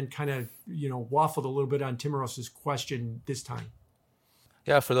way and then kind of waffled a little bit on Timrose's question this time.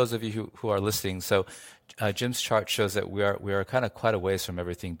 Yeah, for those of you who are listening, so Jim's chart shows that we are kind of quite a ways from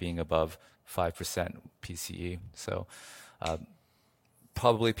everything being above 5% PCE. So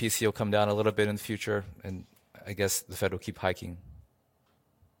probably PCE will come down a little bit in the future, and I guess the Fed will keep hiking.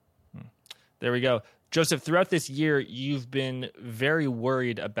 There we go. Joseph, throughout this year, you've been very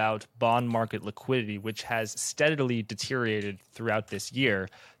worried about bond market liquidity, which has steadily deteriorated throughout this year.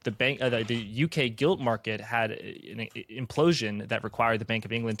 The UK gilt market had an implosion that required the Bank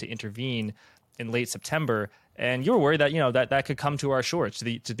of England to intervene in late September, and you were worried that that could come to our shores,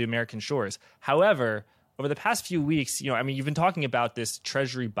 to the American shores. However, over the past few weeks, you've been talking about this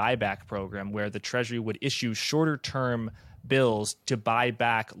Treasury buyback program where the Treasury would issue shorter-term bills to buy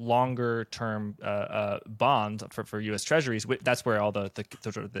back longer-term bonds for U.S. Treasuries. That's where all the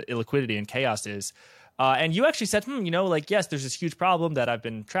illiquidity and chaos is. And you actually said, yes, there's this huge problem that I've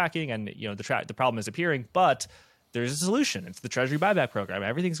been tracking, and the problem is appearing, but there's a solution. It's the Treasury buyback program.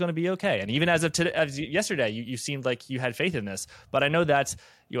 Everything's going to be okay. And even as of yesterday, you seemed like you had faith in this. But I know that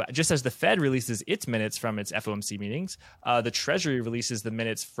just as the Fed releases its minutes from its FOMC meetings, the Treasury releases the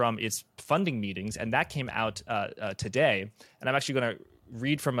minutes from its funding meetings, and that came out today. And I'm actually going to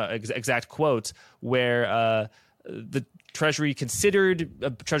read from an exact quote where the Treasury considered a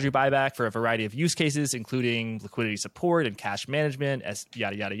Treasury buyback for a variety of use cases, including liquidity support and cash management,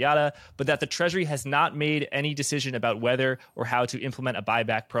 yada, yada, yada, but that the Treasury has not made any decision about whether or how to implement a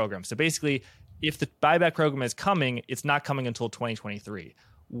buyback program. So basically, if the buyback program is coming, it's not coming until 2023.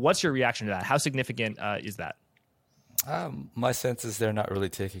 What's your reaction to that? How significant is that? My sense is they're not really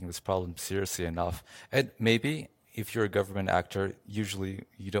taking this problem seriously enough. And maybe if you're a government actor, usually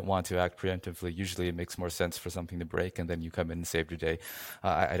you don't want to act preemptively. Usually it makes more sense for something to break and then you come in and save your day.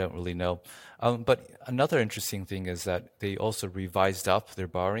 I don't really know. But another interesting thing is that they also revised up their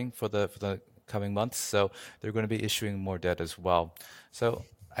borrowing for the coming months. So they're going to be issuing more debt as well. So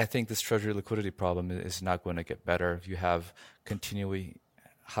I think this Treasury liquidity problem is not going to get better. You have continually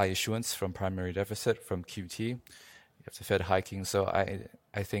high issuance from primary deficit, from QT. You have the Fed hiking. So I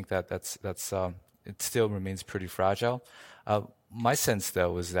think that's it still remains pretty fragile. My sense,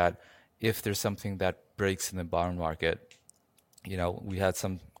 though, is that if there's something that breaks in the bond market, we had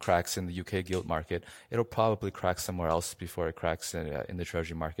some cracks in the UK gilt market, it'll probably crack somewhere else before it cracks in the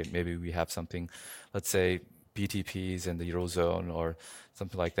Treasury market. Maybe we have something, let's say BTPs in the Eurozone or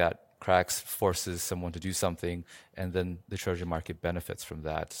something like that, cracks, forces someone to do something, and then the Treasury market benefits from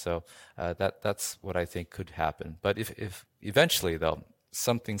that. So that's what I think could happen. But if eventually, though,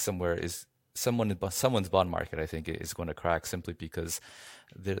 someone's bond market, I think, is going to crack simply because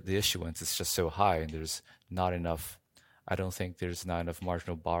the issuance is just so high, and there's not enough. I don't think there's not enough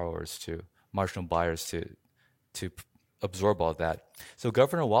marginal buyers to absorb all that. So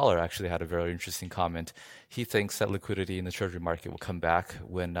Governor Waller actually had a very interesting comment. He thinks that liquidity in the Treasury market will come back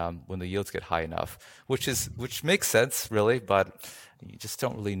when the yields get high enough, which makes sense, really, but you just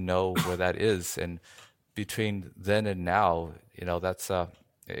don't really know where that is. And between then and now,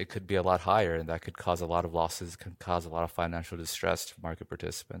 it could be a lot higher, and that could cause a lot of losses, can cause a lot of financial distress to market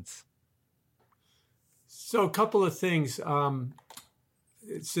participants. So a couple of things.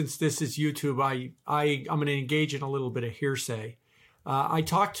 Since this is YouTube, I'm going to engage in a little bit of hearsay. I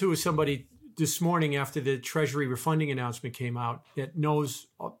talked to somebody this morning after the Treasury refunding announcement came out that knows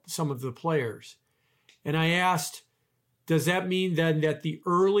some of the players. And I asked, does that mean then that the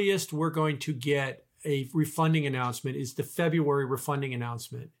earliest we're going to get a refunding announcement is the February refunding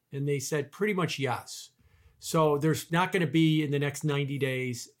announcement? And they said pretty much yes. So there's not going to be in the next 90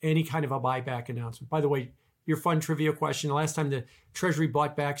 days any kind of a buyback announcement. By the way, your fun trivia question, the last time the Treasury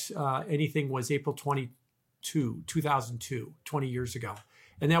bought back anything was April 2002, 20 years ago.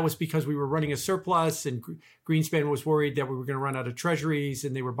 And that was because we were running a surplus and Greenspan was worried that we were going to run out of treasuries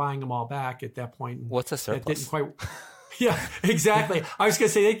and they were buying them all back at that point. What's a surplus? That didn't quite... Yeah, exactly. I was going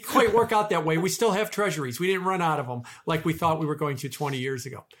to say they didn't quite work out that way. We still have treasuries. We didn't run out of them like we thought we were going to 20 years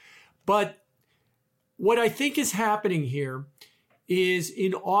ago. But what I think is happening here is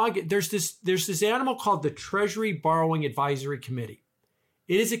in August, there's this animal called the Treasury Borrowing Advisory Committee.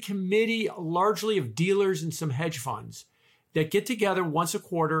 It is a committee largely of dealers and some hedge funds that get together once a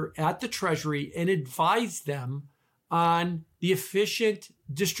quarter at the Treasury and advise them on the efficient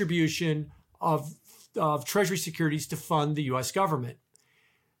distribution of Treasury securities to fund the U.S. government.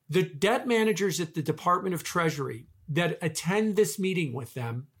 The debt managers at the Department of Treasury that attend this meeting with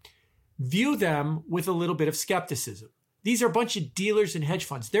them view them with a little bit of skepticism. These are a bunch of dealers and hedge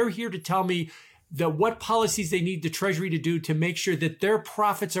funds. They're here to tell me what policies they need the Treasury to do to make sure that their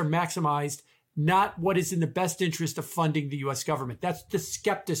profits are maximized, not what is in the best interest of funding the U.S. government. That's the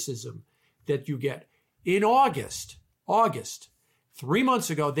skepticism that you get. In August, 3 months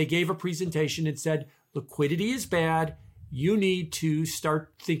ago, they gave a presentation and said, liquidity is bad. You need to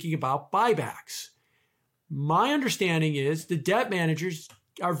start thinking about buybacks. My understanding is the debt managers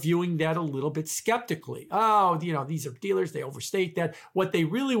are viewing that a little bit skeptically. Oh, these are dealers. They overstate that. What they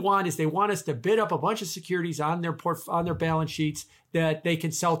really want is they want us to bid up a bunch of securities on their balance sheets that they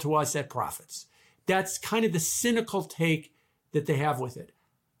can sell to us at profits. That's kind of the cynical take that they have with it.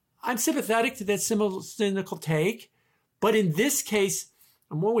 I'm sympathetic to that cynical take, but in this case,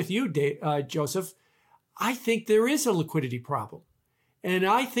 I'm more with you, Joseph. I think there is a liquidity problem. And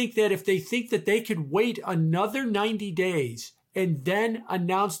I think that if they think that they could wait another 90 days and then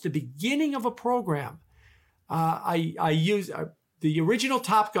announce the beginning of a program, I use the original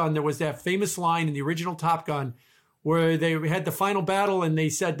Top Gun. There was that famous line in the original Top Gun where they had the final battle and they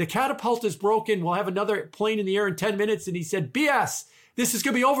said, the catapult is broken. We'll have another plane in the air in 10 minutes. And he said, BS, this is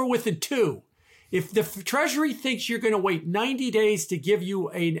going to be over with in 2. If the Treasury thinks you're going to wait 90 days to give you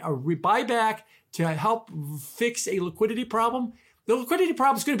a buyback to help fix a liquidity problem, the liquidity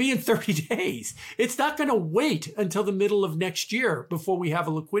problem is going to be in 30 days. It's not going to wait until the middle of next year before we have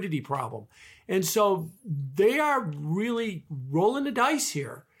a liquidity problem. And so they are really rolling the dice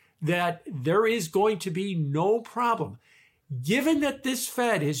here that there is going to be no problem. Given that this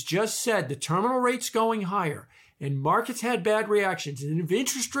Fed has just said the terminal rate's going higher and markets had bad reactions, and if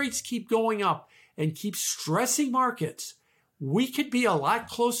interest rates keep going up and keep stressing markets, we could be a lot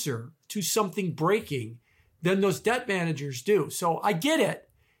closer to something breaking than those debt managers do. So I get it.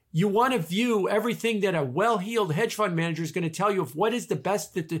 You want to view everything that a well-heeled hedge fund manager is going to tell you of what is the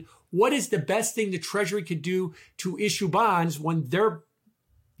best thing the Treasury could do to issue bonds when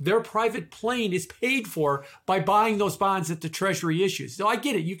their private plane is paid for by buying those bonds that the Treasury issues. So I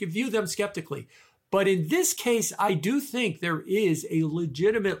get it. You can view them skeptically. But in this case, I do think there is a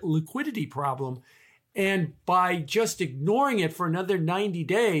legitimate liquidity problem. And by just ignoring it for another 90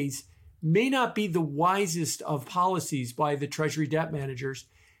 days may not be the wisest of policies by the Treasury debt managers.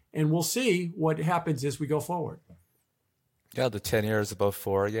 And we'll see what happens as we go forward. Yeah, the 10-year is above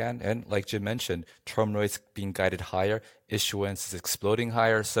 4 again. And like Jim mentioned, term rates being guided higher, issuance is exploding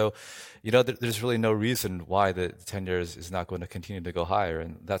higher. So, there's really no reason why the 10 years is not going to continue to go higher.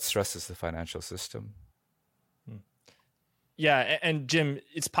 And that stresses the financial system. Yeah, and Jim,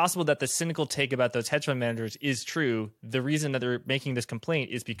 it's possible that the cynical take about those hedge fund managers is true. The reason that they're making this complaint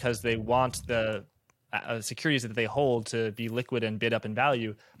is because they want the securities that they hold to be liquid and bid up in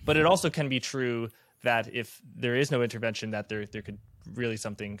value. But it also can be true that if there is no intervention, that there could really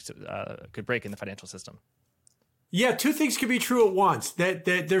something could break in the financial system. Yeah, two things could be true at once. That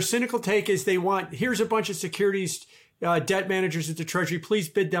their cynical take is here's a bunch of securities debt managers at the Treasury, please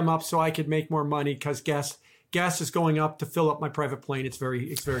bid them up so I could make more money because gas is going up to fill up my private plane. It's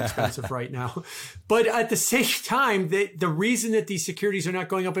very expensive right now. But at the same time, the reason that these securities are not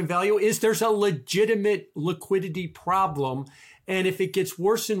going up in value is there's a legitimate liquidity problem. And if it gets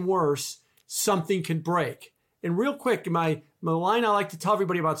worse and worse, something can break. And real quick, my line I like to tell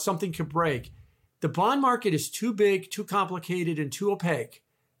everybody about something could break. The bond market is too big, too complicated, and too opaque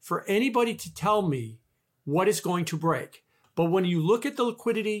for anybody to tell me what is going to break. But when you look at the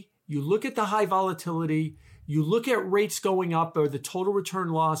liquidity, you look at the high volatility, you look at rates going up or the total return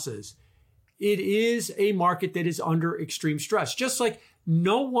losses, it is a market that is under extreme stress. Just like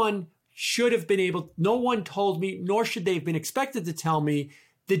no one told me, nor should they have been expected to tell me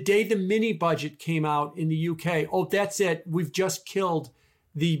the day the mini budget came out in the UK, oh, that's it. We've just killed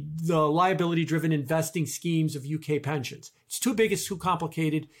the liability-driven investing schemes of UK pensions. It's too big. It's too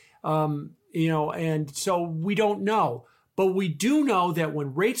complicated. And so we don't know. But we do know that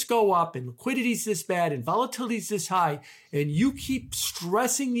when rates go up and liquidity is this bad and volatility is this high, and you keep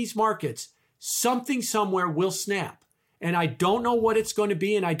stressing these markets, something somewhere will snap. And I don't know what it's going to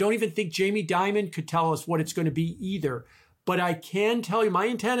be. And I don't even think Jamie Dimon could tell us what it's going to be either. But I can tell you, my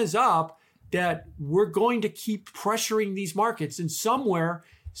antenna's up, that we're going to keep pressuring these markets, and somewhere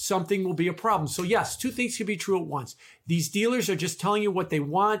something will be a problem. So yes, two things can be true at once. These dealers are just telling you what they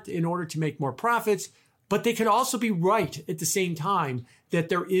want in order to make more profits, but they could also be right at the same time that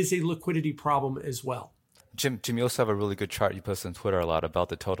there is a liquidity problem as well. Jim, you also have a really good chart you post on Twitter a lot about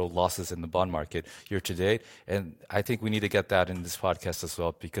the total losses in the bond market year to date. And I think we need to get that in this podcast as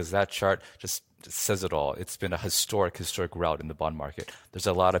well, because that chart just says it all. It's been a historic rout in the bond market. There's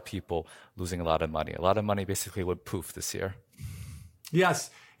a lot of people losing a lot of money. A lot of money basically went poof this year. Yes.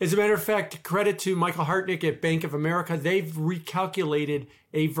 As a matter of fact, credit to Michael Hartnick at Bank of America. They've recalculated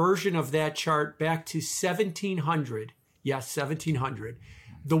a version of that chart back to 1700. Yes, 1700.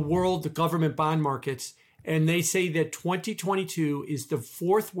 The government bond markets. And they say that 2022 is the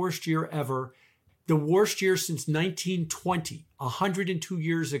fourth worst year ever, the worst year since 1920, 102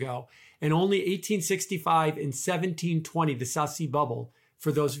 years ago, and only 1865 and 1720, the South Sea bubble,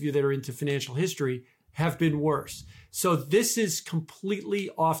 for those of you that are into financial history, have been worse. So this is completely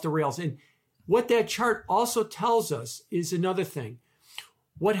off the rails. And what that chart also tells us is another thing.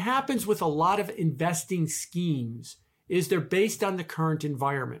 What happens with a lot of investing schemes is they're based on the current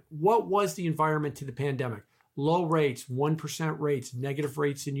environment. What was the environment to the pandemic? Low rates, 1% rates, negative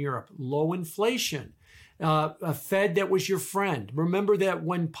rates in Europe, low inflation, a Fed that was your friend. Remember that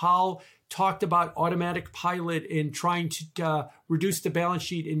when Powell talked about automatic pilot and trying to reduce the balance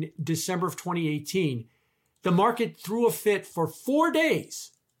sheet in December of 2018, the market threw a fit for 4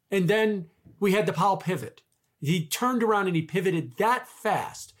 days. And then we had the Powell pivot. He turned around and he pivoted that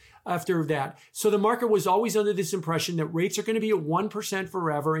fast after that. So the market was always under this impression that rates are going to be at 1%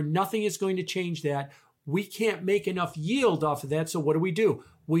 forever and nothing is going to change that. We can't make enough yield off of that. So what do?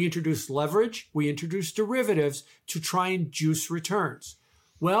 We introduce leverage. We introduce derivatives to try and juice returns.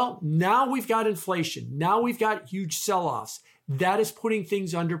 Well, now we've got inflation. Now we've got huge sell-offs. That is putting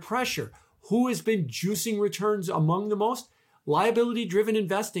things under pressure. Who has been juicing returns among the most? Liability-driven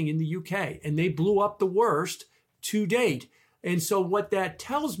investing in the UK. And they blew up the worst to date. And so what that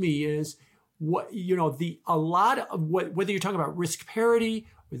tells me is whether you're talking about risk parity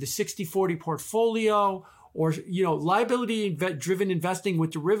or the 60-40 portfolio or, liability-driven investing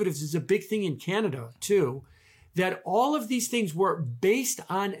with derivatives is a big thing in Canada too, that all of these things were based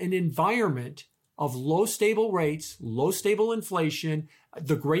on an environment of low stable rates, low stable inflation,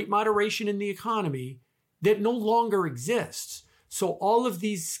 the great moderation in the economy that no longer exists. So all of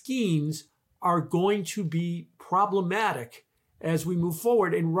these schemes are going to be problematic as we move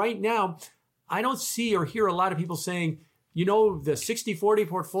forward. And right now, I don't see or hear a lot of people saying, the 60-40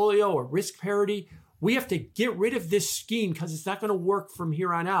 portfolio or risk parity, we have to get rid of this scheme because it's not going to work from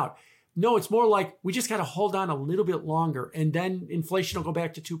here on out. No, it's more like we just got to hold on a little bit longer and then inflation will go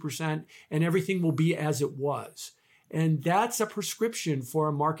back to 2% and everything will be as it was. And that's a prescription for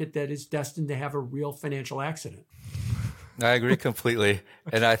a market that is destined to have a real financial accident. I agree completely.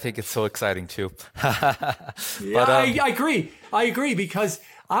 And I think it's so exciting too. I agree. I agree because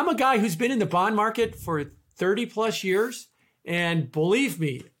I'm a guy who's been in the bond market for 30 plus years. And believe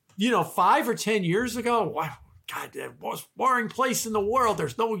me, 5 or 10 years ago, wow, God, the most boring place in the world.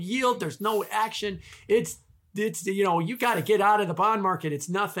 There's no yield. There's no action. It's you got to get out of the bond market. It's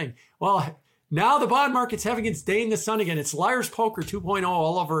nothing. Well, now the bond market's having its day in the sun again. It's liar's poker 2.0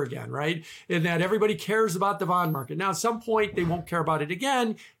 all over again, right? And that everybody cares about the bond market. Now, at some point, they won't care about it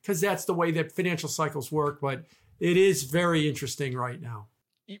again because that's the way that financial cycles work. But it is very interesting right now.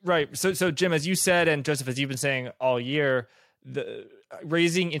 Right. So Jim, as you said, and Joseph, as you've been saying all year, the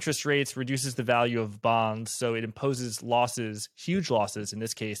raising interest rates reduces the value of bonds. So it imposes losses, huge losses in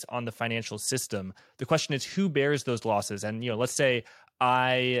this case, on the financial system. The question is, who bears those losses? And, let's say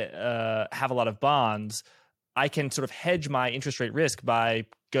I have a lot of bonds, I can sort of hedge my interest rate risk by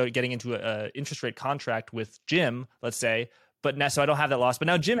getting into an interest rate contract with Jim, let's say, but now, so I don't have that loss, but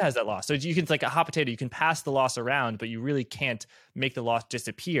now Jim has that loss. So you can, like a hot potato, you can pass the loss around, but you really can't make the loss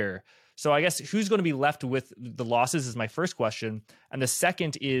disappear. So I guess who's going to be left with the losses is my first question. And the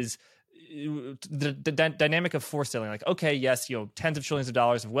second is the dynamic of forced selling. Like, okay, yes, tens of trillions of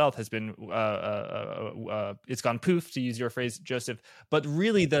dollars of wealth has been, it's gone poof, to use your phrase, Joseph. But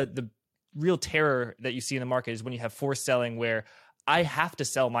really the real terror that you see in the market is when you have forced selling where I have to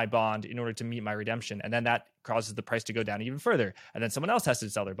sell my bond in order to meet my redemption. And then that causes the price to go down even further. And then someone else has to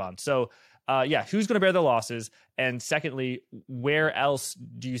sell their bond. So who's going to bear the losses? And secondly, where else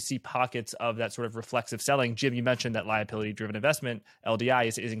do you see pockets of that sort of reflexive selling? Jim, you mentioned that liability-driven investment, LDI,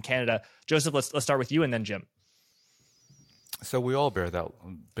 is in Canada. Joseph, let's start with you and then Jim. So we all bear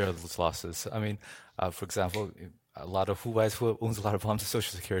those losses. I mean, for example, who owns a lot of bonds is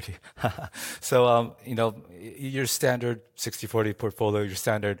Social Security. So, your standard 60-40 portfolio, your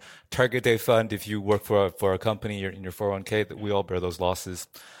standard target date fund, if you work for a company in your 401k, we all bear those losses.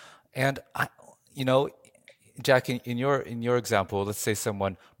 And Jack, in your example, let's say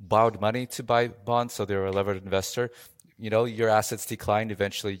someone borrowed money to buy bonds, so they're a levered investor. Your assets decline.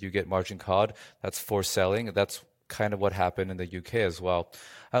 Eventually, you get margin called. That's forced selling. That's kind of what happened in the UK as well.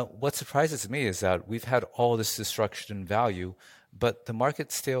 What surprises me is that we've had all this destruction in value, but the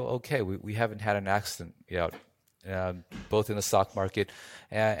market's still okay. We haven't had an accident yet, both in the stock market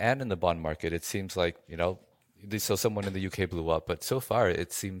and in the bond market. It seems like, so someone in the UK blew up, but so far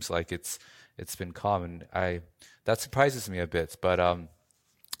it seems like it's been calm, and that surprises me a bit. But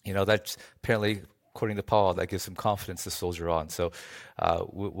that's apparently, according to Paul, that gives him confidence to soldier on. So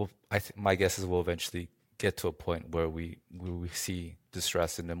my guess is we'll eventually get to a point where we see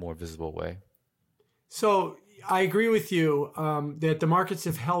distress in a more visible way. So I agree with you that the markets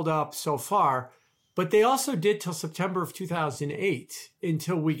have held up so far, but they also did till September of 2008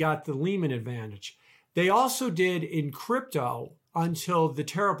 until we got the Lehman advantage. They also did in crypto until the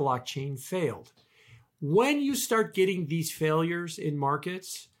Terra blockchain failed. When you start getting these failures in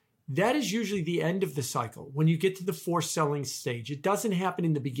markets, that is usually the end of the cycle. When you get to the forced selling stage, it doesn't happen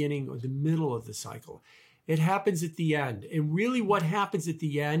in the beginning or the middle of the cycle. It happens at the end. And really what happens at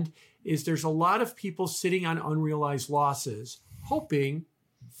the end is there's a lot of people sitting on unrealized losses, hoping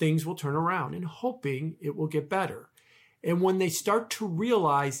things will turn around and hoping it will get better. And when they start to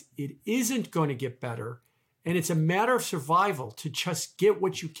realize it isn't going to get better, and it's a matter of survival to just get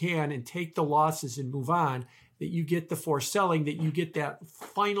what you can and take the losses and move on, that you get the forced selling, that you get that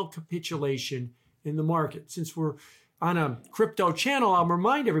final capitulation in the market. Since we're on a crypto channel, I'll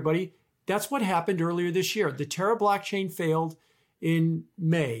remind everybody, that's what happened earlier this year. The Terra blockchain failed in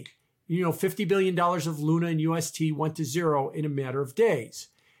May. $50 billion of Luna and UST went to zero in a matter of days.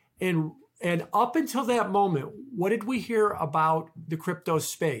 And up until that moment, what did we hear about the crypto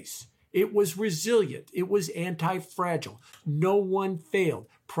space? It was resilient. It was anti-fragile. No one failed.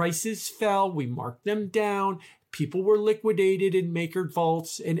 Prices fell. We marked them down. People were liquidated in maker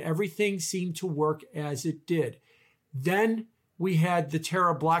vaults, and everything seemed to work as it did. Then we had the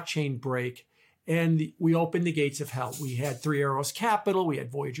Terra blockchain break, and we opened the gates of hell. We had Three Arrows Capital. We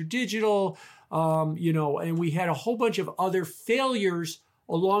had Voyager Digital, and we had a whole bunch of other failures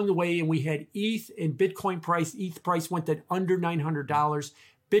along the way. And we had ETH and Bitcoin price. ETH price went to under $900.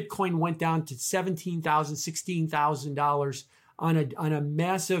 Bitcoin went down to $17,000, $16,000 on a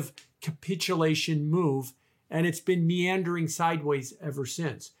massive capitulation move, and it's been meandering sideways ever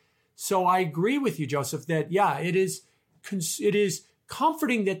since. So I agree with you, Joseph, that it is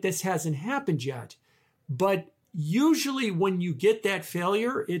comforting that this hasn't happened yet. But usually when you get that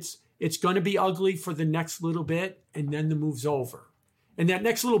failure, it's going to be ugly for the next little bit, and then the move's over. And that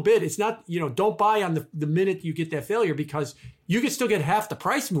next little bit, it's not, don't buy on the minute you get that failure, because you can still get half the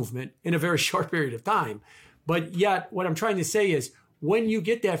price movement in a very short period of time. But yet, what I'm trying to say is, when you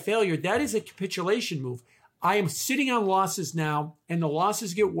get that failure, that is a capitulation move. I am sitting on losses now, and the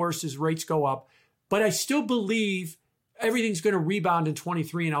losses get worse as rates go up. But I still believe everything's going to rebound in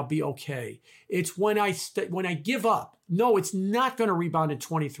 23 and I'll be okay. It's when I give up. No, it's not going to rebound in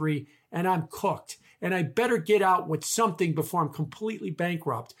 23 and I'm cooked. And I better get out with something before I'm completely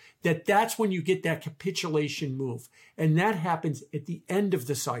bankrupt. That's when you get that capitulation move. And that happens at the end of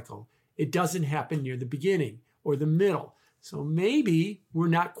the cycle. It doesn't happen near the beginning or the middle. So maybe we're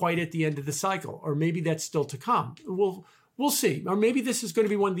not quite at the end of the cycle, or maybe that's still to come. We'll see. Or maybe this is going to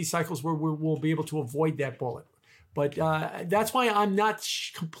be one of these cycles where we'll be able to avoid that bullet. But that's why I'm not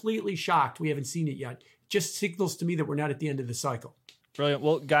completely shocked we haven't seen it yet. It just signals to me that we're not at the end of the cycle. Brilliant.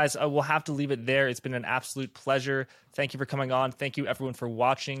 Well, guys, we'll have to leave it there. It's been an absolute pleasure. Thank you for coming on. Thank you, everyone, for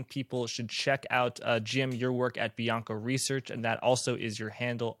watching. People should check out, Jim, your work at Bianco Research, and that also is your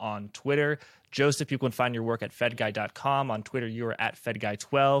handle on Twitter. Joseph, you can find your work at fedguy.com. On Twitter, you are at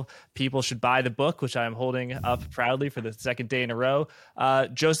fedguy12. People should buy the book, which I'm holding up proudly for the second day in a row.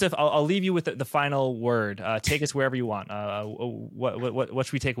 Joseph, I'll leave you with the final word. Take us wherever you want. What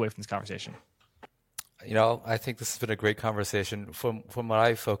should we take away from this conversation? I think this has been a great conversation. From what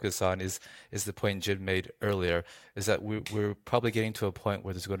I focus on is the point Jim made earlier, is that we're probably getting to a point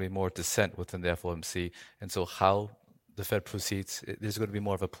where there's going to be more dissent within the FOMC. And so how the Fed proceeds, there's going to be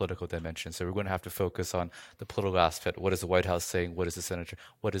more of a political dimension. So we're going to have to focus on the political aspect. What is the White House saying? What is the senator?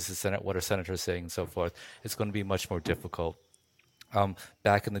 What is the Senate? What are senators saying? And so forth. It's going to be much more difficult.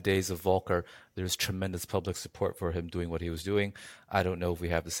 Back in the days of Volcker, there's tremendous public support for him doing what he was doing. I don't know if we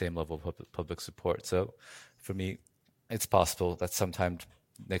have the same level of public support. So for me, it's possible that sometime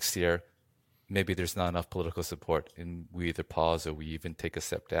next year, maybe there's not enough political support and we either pause or we even take a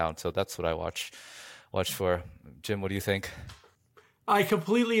step down. So that's what I watch for. Jim, what do you think? I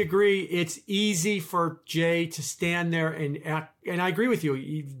completely agree. It's easy for Jay to stand there and act. And I agree with you.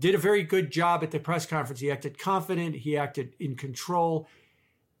 He did a very good job at the press conference. He acted confident. He acted in control,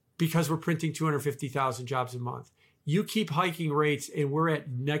 because we're printing 250,000 jobs a month. You keep hiking rates and we're at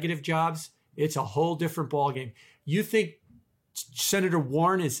negative jobs, it's a whole different ballgame. You think Senator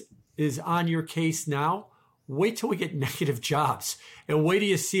Warren is on your case now? Wait till we get negative jobs and wait till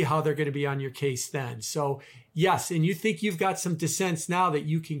you see how they're going to be on your case then. So yes, and you think you've got some dissents now that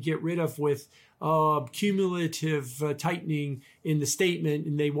you can get rid of with cumulative tightening in the statement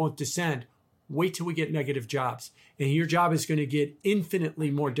and they won't dissent. Wait till we get negative jobs. And your job is going to get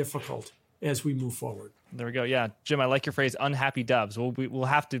infinitely more difficult as we move forward. There we go. Yeah, Jim, I like your phrase, unhappy doves. We'll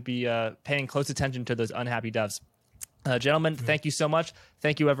have to be paying close attention to those unhappy doves. Gentlemen, thank you so much.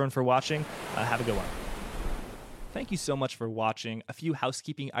 Thank you, everyone, for watching. Have a good one. Thank you so much for watching. A few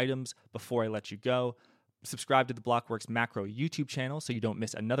housekeeping items before I let you go. Subscribe to the Blockworks Macro YouTube channel so you don't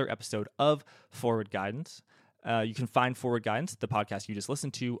miss another episode of Forward Guidance. You can find Forward Guidance, the podcast you just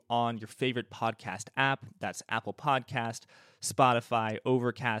listened to, on your favorite podcast app. That's Apple Podcast, Spotify,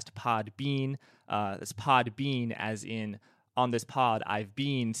 Overcast, Podbean. That's Podbean as in, on this pod, I've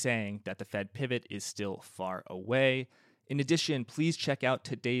been saying that the Fed pivot is still far away. In addition, please check out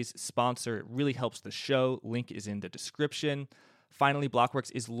today's sponsor. It really helps the show. Link is in the description. Finally,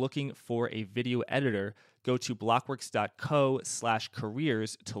 Blockworks is looking for a video editor. Go to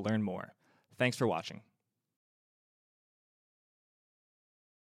blockworks.co/careers to learn more. Thanks for watching.